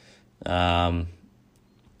unlucky. Probably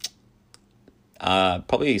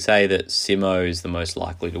say that Simo is the most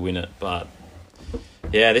likely to win it, but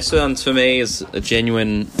yeah, this one for me is a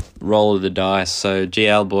genuine roll of the dice. So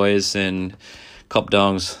GL boys and Cop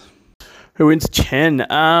Dongs. Who wins Chen?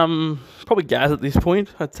 Probably Gaz at this point,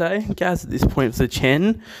 I'd say. Gaz at this point for the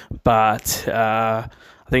Chen. But I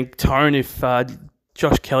think Tone, if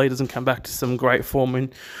Josh Kelly doesn't come back to some great form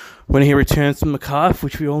when he returns from the calf,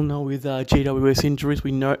 which we all know with GWS injuries,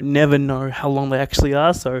 we never know how long they actually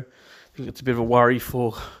are. So I think it's a bit of a worry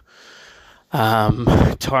for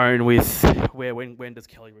Tone with when does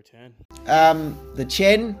Kelly return? The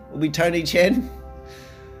Chen will be Tony Chen.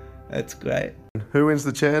 That's great. Who wins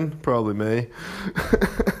the Chen? Probably me.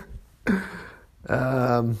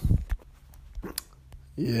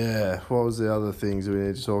 Yeah, what was the other things we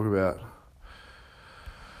need to talk about?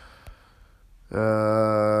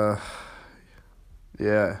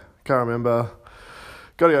 Yeah, can't remember.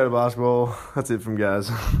 Got to go to basketball. That's it from Gaz.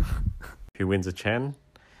 Who wins a Chen?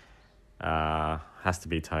 Has to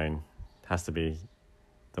be Tone. Has to be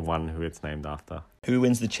the one who it's named after. Who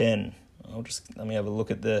wins the Chen? Let me have a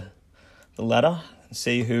look at the ladder and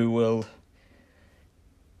see who will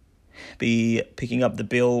be picking up the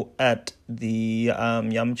bill at the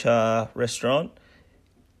Yumcha restaurant.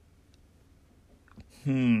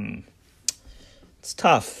 It's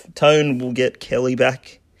tough. Tone will get Kelly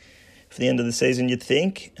back for the end of the season, you'd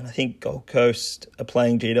think. And I think Gold Coast are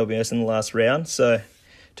playing GWS in the last round. So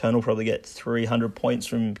Tone will probably get 300 points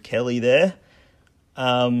from Kelly there.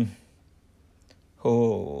 Let me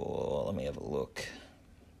have a look.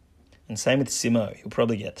 And same with Simo. He'll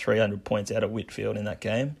probably get 300 points out of Whitfield in that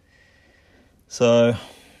game. So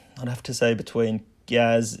I'd have to say between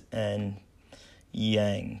Gaz and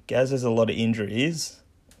Yang. Gaz has a lot of injuries.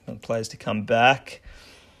 Players to come back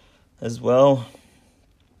as well.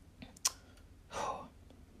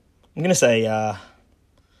 I'm gonna say Yang.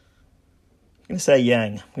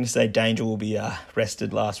 I'm gonna say Danger will be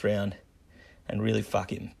rested last round and really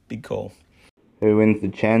fuck him. Big call. Who wins the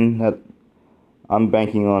Chen? I'm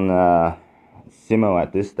banking on Simo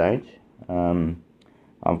at this stage.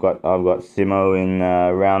 I've got Simo in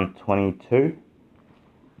round 22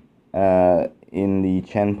 in the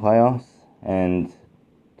Chen playoffs, and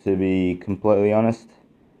to be completely honest,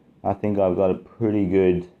 I think I've got a pretty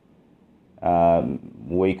good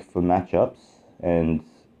week for matchups, and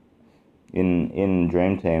in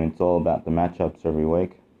Dream Team it's all about the matchups every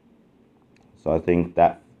week. So I think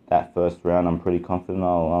that first round, I'm pretty confident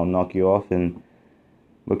I'll knock you off. And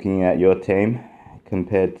looking at your team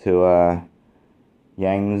compared to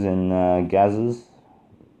Yang's and Gaz's,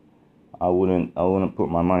 I wouldn't put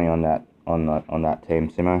my money on that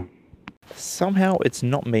team, Simo. Somehow it's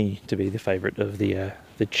not me to be the favourite of the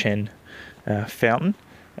Chen Fountain.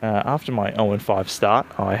 After my 0-5 start,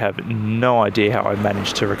 I have no idea how I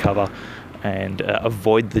managed to recover and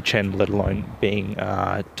avoid the Chen, let alone being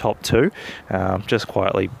top 2. Just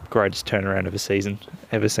quietly, greatest turnaround of a season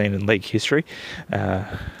ever seen in league history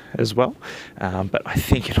as well. But I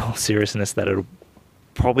think in all seriousness that it'll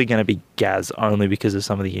probably going to be Gaz, only because of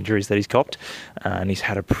some of the injuries that he's copped, and he's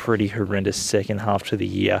had a pretty horrendous second half to the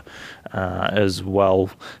year as well.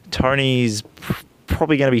 Tony's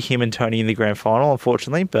probably going to be him and Tony in the grand final,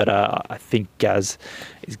 unfortunately, but I think Gaz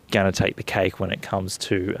is going to take the cake when it comes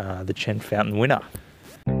to the Chen Fountain winner.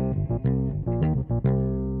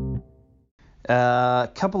 A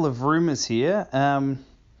couple of rumours here.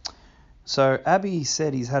 So Abby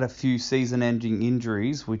said he's had a few season-ending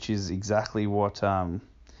injuries, which is exactly what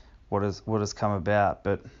has come about.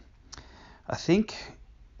 But I think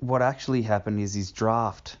what actually happened is his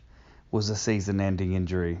draft was a season-ending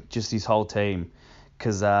injury, just his whole team.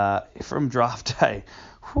 Because from draft day,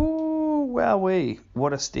 wowee,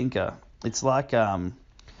 what a stinker! It's like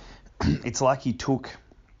he took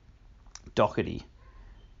Doherty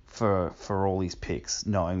for all his picks,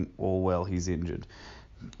 knowing all well he's injured.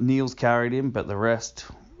 Niels carried him, but the rest,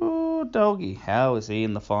 doggy, how is he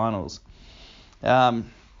in the finals?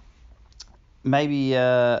 Maybe,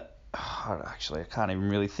 actually, I can't even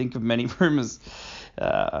really think of many rumours.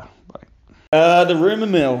 The rumour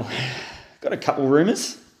mill. Got a couple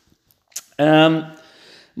rumours.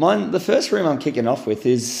 The first rumour I'm kicking off with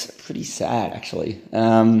is pretty sad, actually.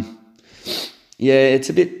 It's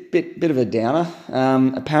a bit of a downer.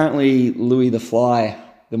 Apparently, Louis the Fly,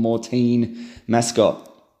 the Mortein mascot,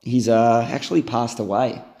 he's actually passed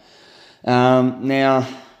away. Now,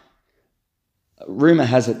 rumour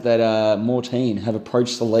has it that Mortein have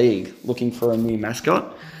approached the league looking for a new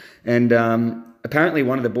mascot, and apparently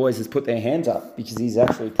one of the boys has put their hands up because he's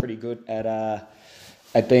actually pretty good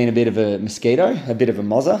at being a bit of a mosquito, a bit of a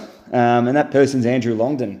mozzer, and that person's Andrew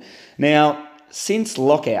Longden. Now, since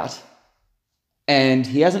lockout, and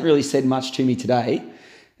he hasn't really said much to me today.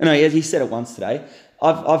 No, he said it once today.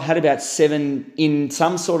 I've had about 7, in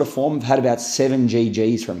some sort of form, I've had about 7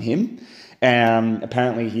 GGs from him.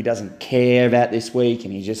 Apparently he doesn't care about this week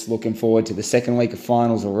and he's just looking forward to the second week of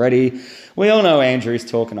finals already. We all know Andrew's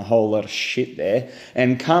talking a whole lot of shit there.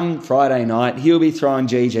 And come Friday night, he'll be throwing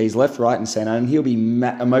GGs left, right and centre, and he'll be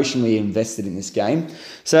emotionally invested in this game.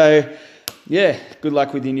 So, yeah, good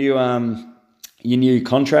luck with your new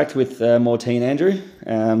contract with Mortein, Andrew.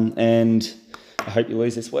 And I hope you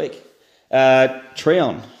lose this week.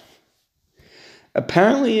 Treon.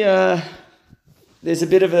 Apparently, there's a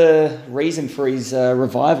bit of a reason for his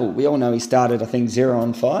revival. We all know he started, I think,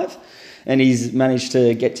 0-5, and he's managed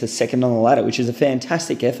to get to second on the ladder, which is a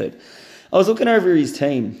fantastic effort. I was looking over his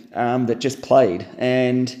team that just played,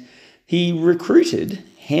 and he recruited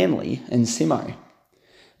Hanley and Simo.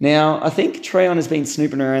 Now, I think Treon has been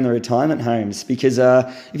snooping around the retirement homes because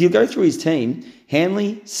if you go through his team,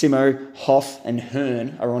 Hanley, Simo, Hoff and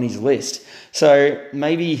Hearn are on his list. So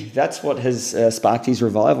maybe that's what has sparked his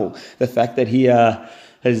revival. The fact that he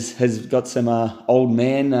has got some old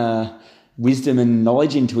man wisdom and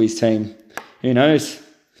knowledge into his team. Who knows?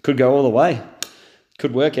 Could go all the way.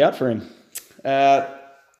 Could work out for him.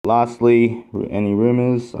 Lastly, any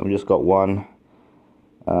rumours? I've just got one.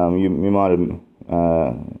 You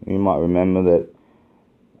might remember that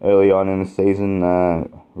early on in the season,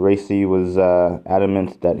 Reece was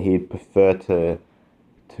adamant that he'd prefer to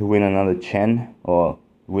win another Chen or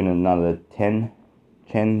win another 10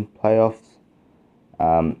 Chen playoffs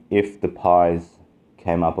if the Pies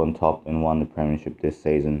came up on top and won the premiership this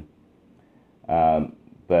season.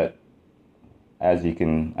 But as you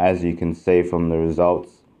can see from the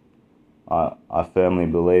results, I firmly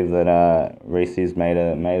believe that Reece's made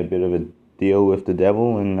a bit of a deal with the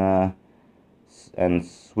devil and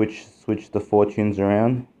switch the fortunes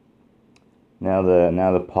around. Now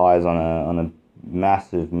the Pies on a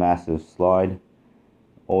massive slide.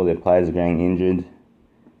 All their players are getting injured.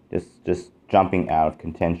 Just jumping out of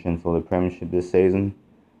contention for the premiership this season.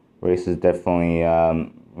 Reece has definitely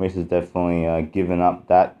given up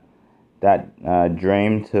that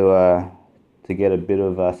dream to get a bit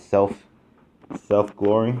of self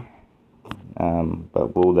glory.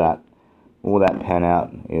 But will that pan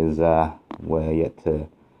out is we're yet to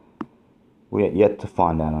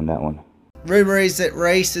find out on that one. rumour is that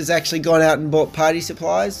Reese has actually gone out and bought party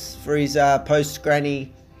supplies for his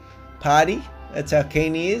post-granny party. That's how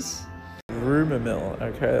keen he is. Rumour mill.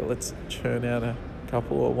 Okay, let's churn out a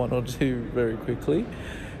couple or one or two very quickly.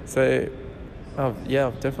 So, I've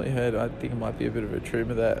definitely heard. I think it might be a bit of a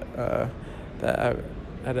rumour that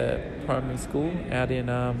at a primary school out in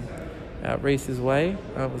out Reese's Way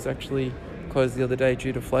was actually closed the other day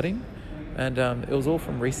due to flooding, and it was all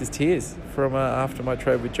from Reese's tears from after my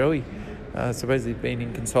trade with Joey. Supposedly been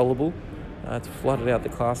inconsolable. It's flooded out the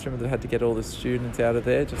classroom. They had to get all the students out of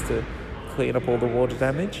there just to clean up all the water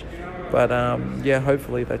damage. But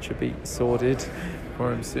hopefully that should be sorted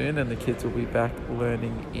for him soon, and the kids will be back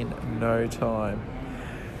learning in no time.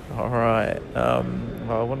 All right.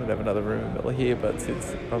 I wanted to have another rumour mill here, but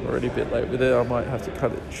since I'm already a bit late with it, I might have to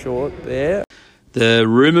cut it short there. The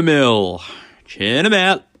rumour mill. Churn them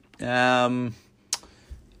out.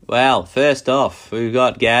 Well, first off, we've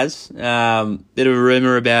got Gaz. Bit of a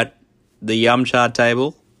rumour about the Yum Chart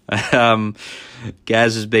table.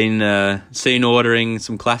 Gaz has been seen ordering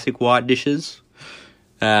some classic white dishes.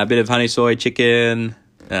 A bit of honey soy chicken,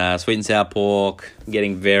 sweet and sour pork.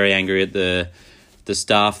 Getting very angry at the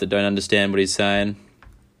staff that don't understand what he's saying.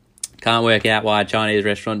 Can't work out why a Chinese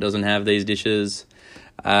restaurant doesn't have these dishes.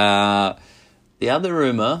 The other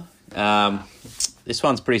rumour, this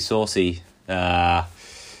one's pretty saucy.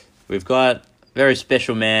 We've got a very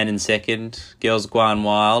special man in second, Girls Gone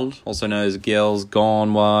Wild, also known as Girls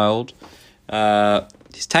Gone Wild.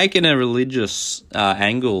 He's taken a religious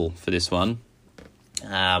angle for this one.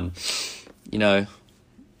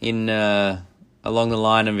 Along the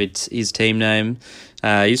line of his team name,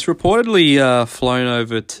 he's reportedly flown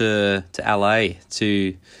over to LA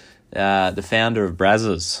to the founder of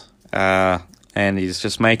Brazzers, and he's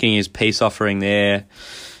just making his peace offering there,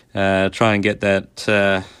 try and get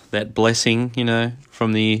that blessing,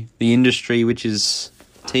 from the industry, which his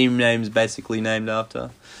team name's basically named after.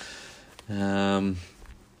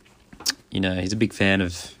 He's a big fan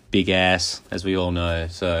of Big Ass, as we all know,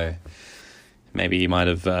 so maybe he might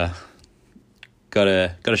have got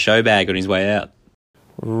a show bag on his way out.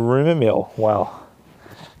 Rumour mill. Well,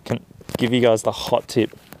 can give you guys the hot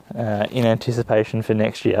tip in anticipation for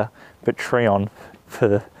next year, but Treon for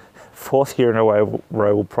the fourth year in a row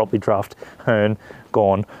will probably draft Hearn,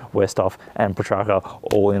 Gawn, Westhoff and Petrarca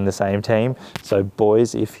all in the same team. So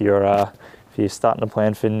boys, if you're starting to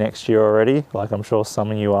plan for next year already, like I'm sure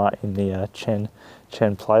some of you are in the Chen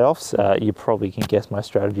playoffs, you probably can guess my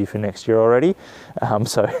strategy for next year already.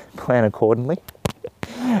 So plan accordingly.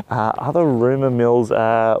 Other rumour mills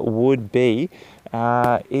would be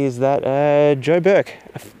is that Joe Burke,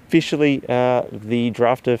 officially the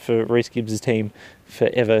drafter for Reece Gibbs' team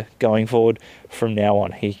forever going forward from now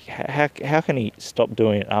on. How can he stop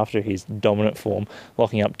doing it after his dominant form,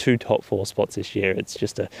 locking up 2 top 4 spots this year? It's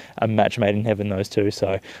just a match made in heaven, those two.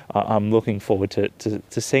 So I'm looking forward to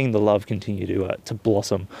seeing the love continue to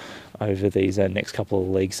blossom over these next couple of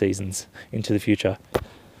league seasons into the future.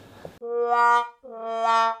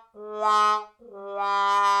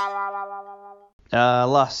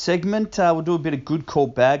 Last segment, we'll do a bit of good call,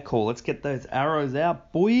 bad call. Let's get those arrows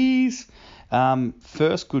out, boys.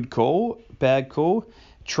 First good call, bad call.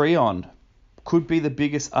 Treon could be the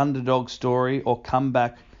biggest underdog story or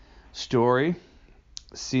comeback story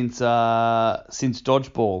since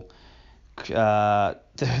Dodgeball.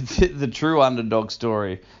 The true underdog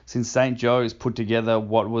story since St. Joe's put together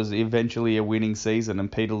what was eventually a winning season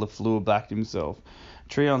and Peter LaFleur backed himself.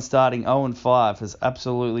 Treon starting 0-5 has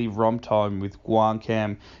absolutely romped home with Guan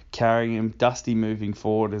Cam carrying him. Dusty moving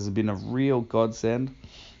forward has been a real godsend.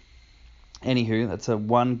 Anywho, that's a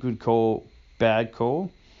one good call, bad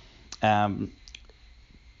call. Good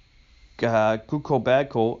call, bad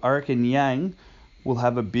call. I reckon Yang will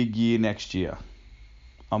have a big year next year.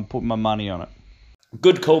 I'm putting my money on it.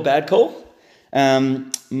 Good call, bad call.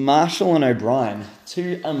 Marshall and O'Brien,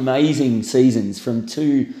 2 amazing seasons from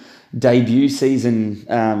 2 debut season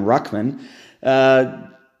ruckman.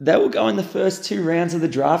 They will go in the first 2 rounds of the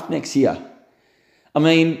draft next year. I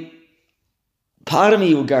mean, part of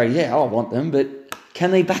me will go, yeah, I want them, but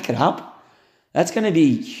can they back it up? That's going to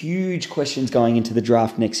be huge questions going into the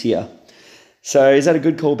draft next year. So is that a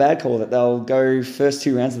good call, bad call that they'll go first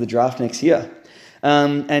 2 rounds of the draft next year?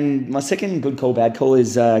 And my second good call, bad call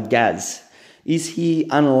is Gaz. Is he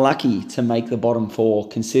unlucky to make the bottom 4,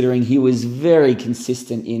 considering he was very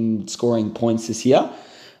consistent in scoring points this year?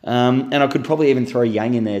 And I could probably even throw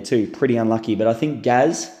Yang in there too. Pretty unlucky. But I think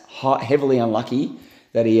Gaz, heavily unlucky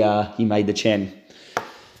that he made the Chen.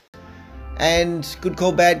 And good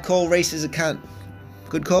call, bad call. Reece is a cunt.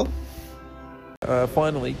 Good call.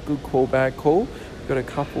 Finally, good call, bad call. got a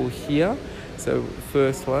couple here. So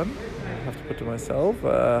first one, I have to put to myself,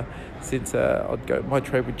 since I'd go, my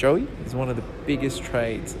trade with Joey is one of the biggest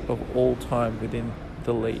trades of all time within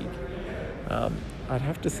the league. I'd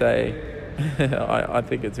have to say, I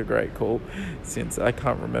think it's a great call, since I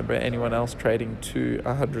can't remember anyone else trading to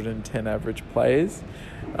 110 average players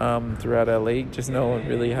throughout our league. Just no one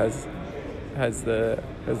really has the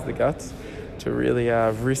guts to really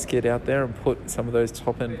risk it out there and put some of those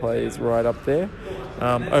top end players right up there.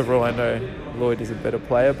 Overall, I know Lloyd is a better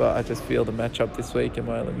player, but I just feel the matchup this week in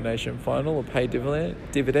my elimination final will pay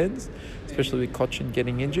dividends, especially with Cochin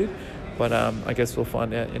getting injured. But I guess we'll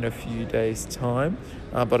find out in a few days' time.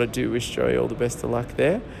 But I do wish Joey all the best of luck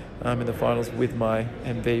there in the finals with my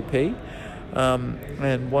MVP.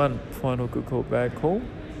 And one final good call, bad call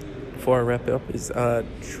before I wrap up is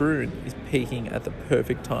Troon is peaking at the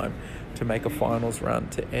perfect time to make a finals run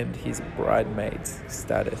to end his bridesmaids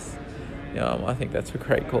status. I think that's a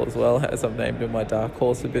great call as well, as I've named him my dark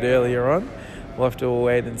horse a bit earlier on. We'll have to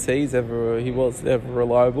wait and see. He was ever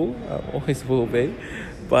reliable, always will be.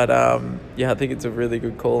 But I think it's a really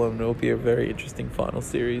good call, and it'll be a very interesting final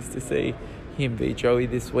series to see him beat Joey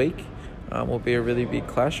this week. Will be a really big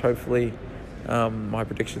clash. Hopefully, my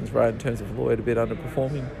prediction's right in terms of Lloyd a bit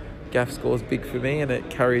underperforming. Gaff score's big for me, and it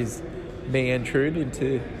carries me and Troon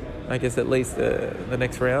into, I guess, at least the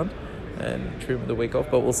next round, and Troon with the week off.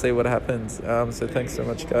 But we'll see what happens. So thanks so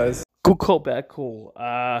much, guys. Good call, bad call.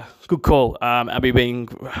 Good call. Abby being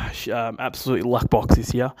absolutely luck box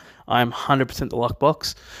this year. I'm 100% the luck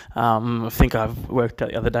box. I think I've worked out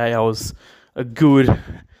the other day I was a good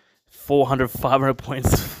 400, 500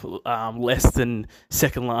 points less than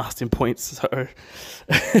second last in points. So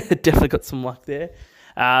definitely got some luck there.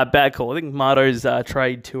 Bad call. I think Marto's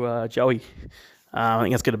trade to Joey. I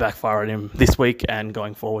think that's going to backfire on him this week and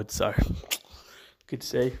going forward. So good to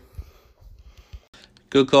see.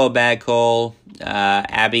 Good call, bad call.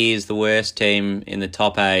 Abbey is the worst team in the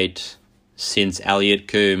top 8 since Elliot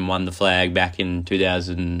Coombe won the flag back in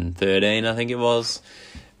 2013, I think it was,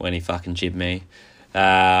 when he fucking chipped me.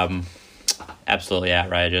 Absolutely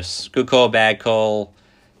outrageous. Good call, bad call.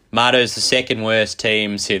 Marto's the second worst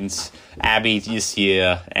team since Abbey this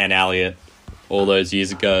year and Elliot all those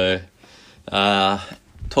years ago.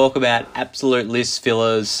 Talk about absolute list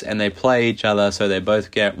fillers, and they play each other, so they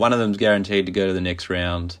both get one of them's guaranteed to go to the next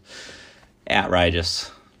round. Outrageous.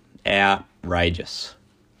 Good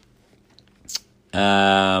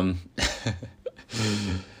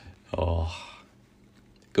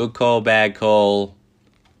call, bad call.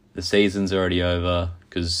 The season's already over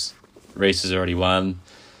because Reese has already won.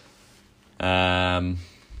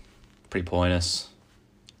 Pretty pointless.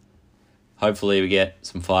 Hopefully we get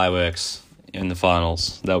some fireworks in the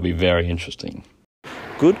finals. That'll be very interesting.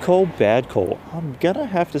 Good call, bad call. I'm going to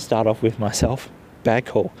have to start off with myself. Bad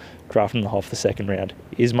call. Drafting the Hoff the second round.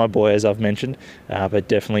 Is my boy, as I've mentioned, but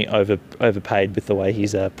definitely overpaid with the way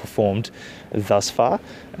he's performed thus far.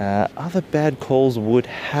 Other bad calls would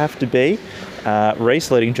have to be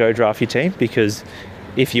Reese letting Joe draft your team, because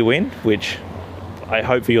if you win, which I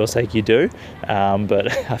hope for your sake you do, but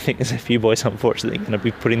I think there's a few boys unfortunately going to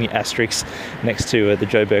be putting the asterisks next to the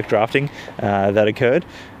Joe Burke drafting that occurred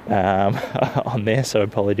on there, so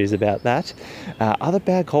apologies about that. Other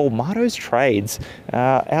bad call, Marto's trades.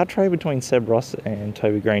 Our trade between Seb Ross and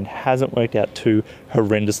Toby Green hasn't worked out too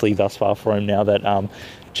horrendously thus far for him, now that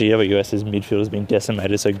GWS's midfield has been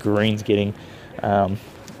decimated, so Green's getting the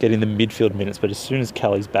midfield minutes, but as soon as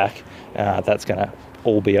Kelly's back, that's going to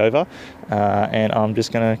all be over, and I'm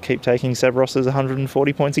just going to keep taking Seb Ross's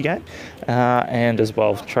 140 points a game, and as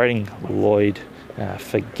well trading Lloyd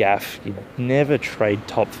for Gaff. You never trade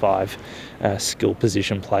top 5 skill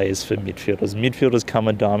position players for midfielders. Midfielders come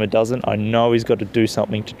a dime a dozen. I know he's got to do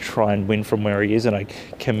something to try and win from where he is, and I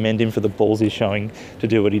commend him for the balls he's showing to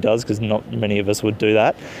do what he does, because not many of us would do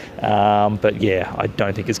that. But yeah, I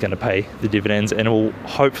don't think it's going to pay the dividends, and it will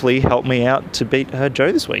hopefully help me out to beat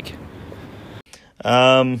Joe this week.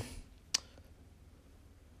 Yeah,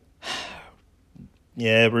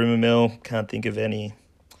 rumour mill. Can't think of any.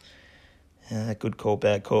 Good call,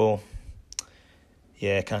 bad call.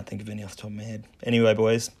 Yeah, can't think of any off the top of my head. Anyway,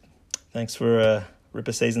 boys, thanks for a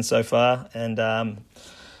ripper season so far, and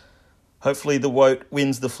hopefully the Wout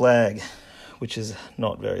wins the flag, which is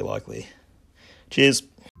not very likely. Cheers.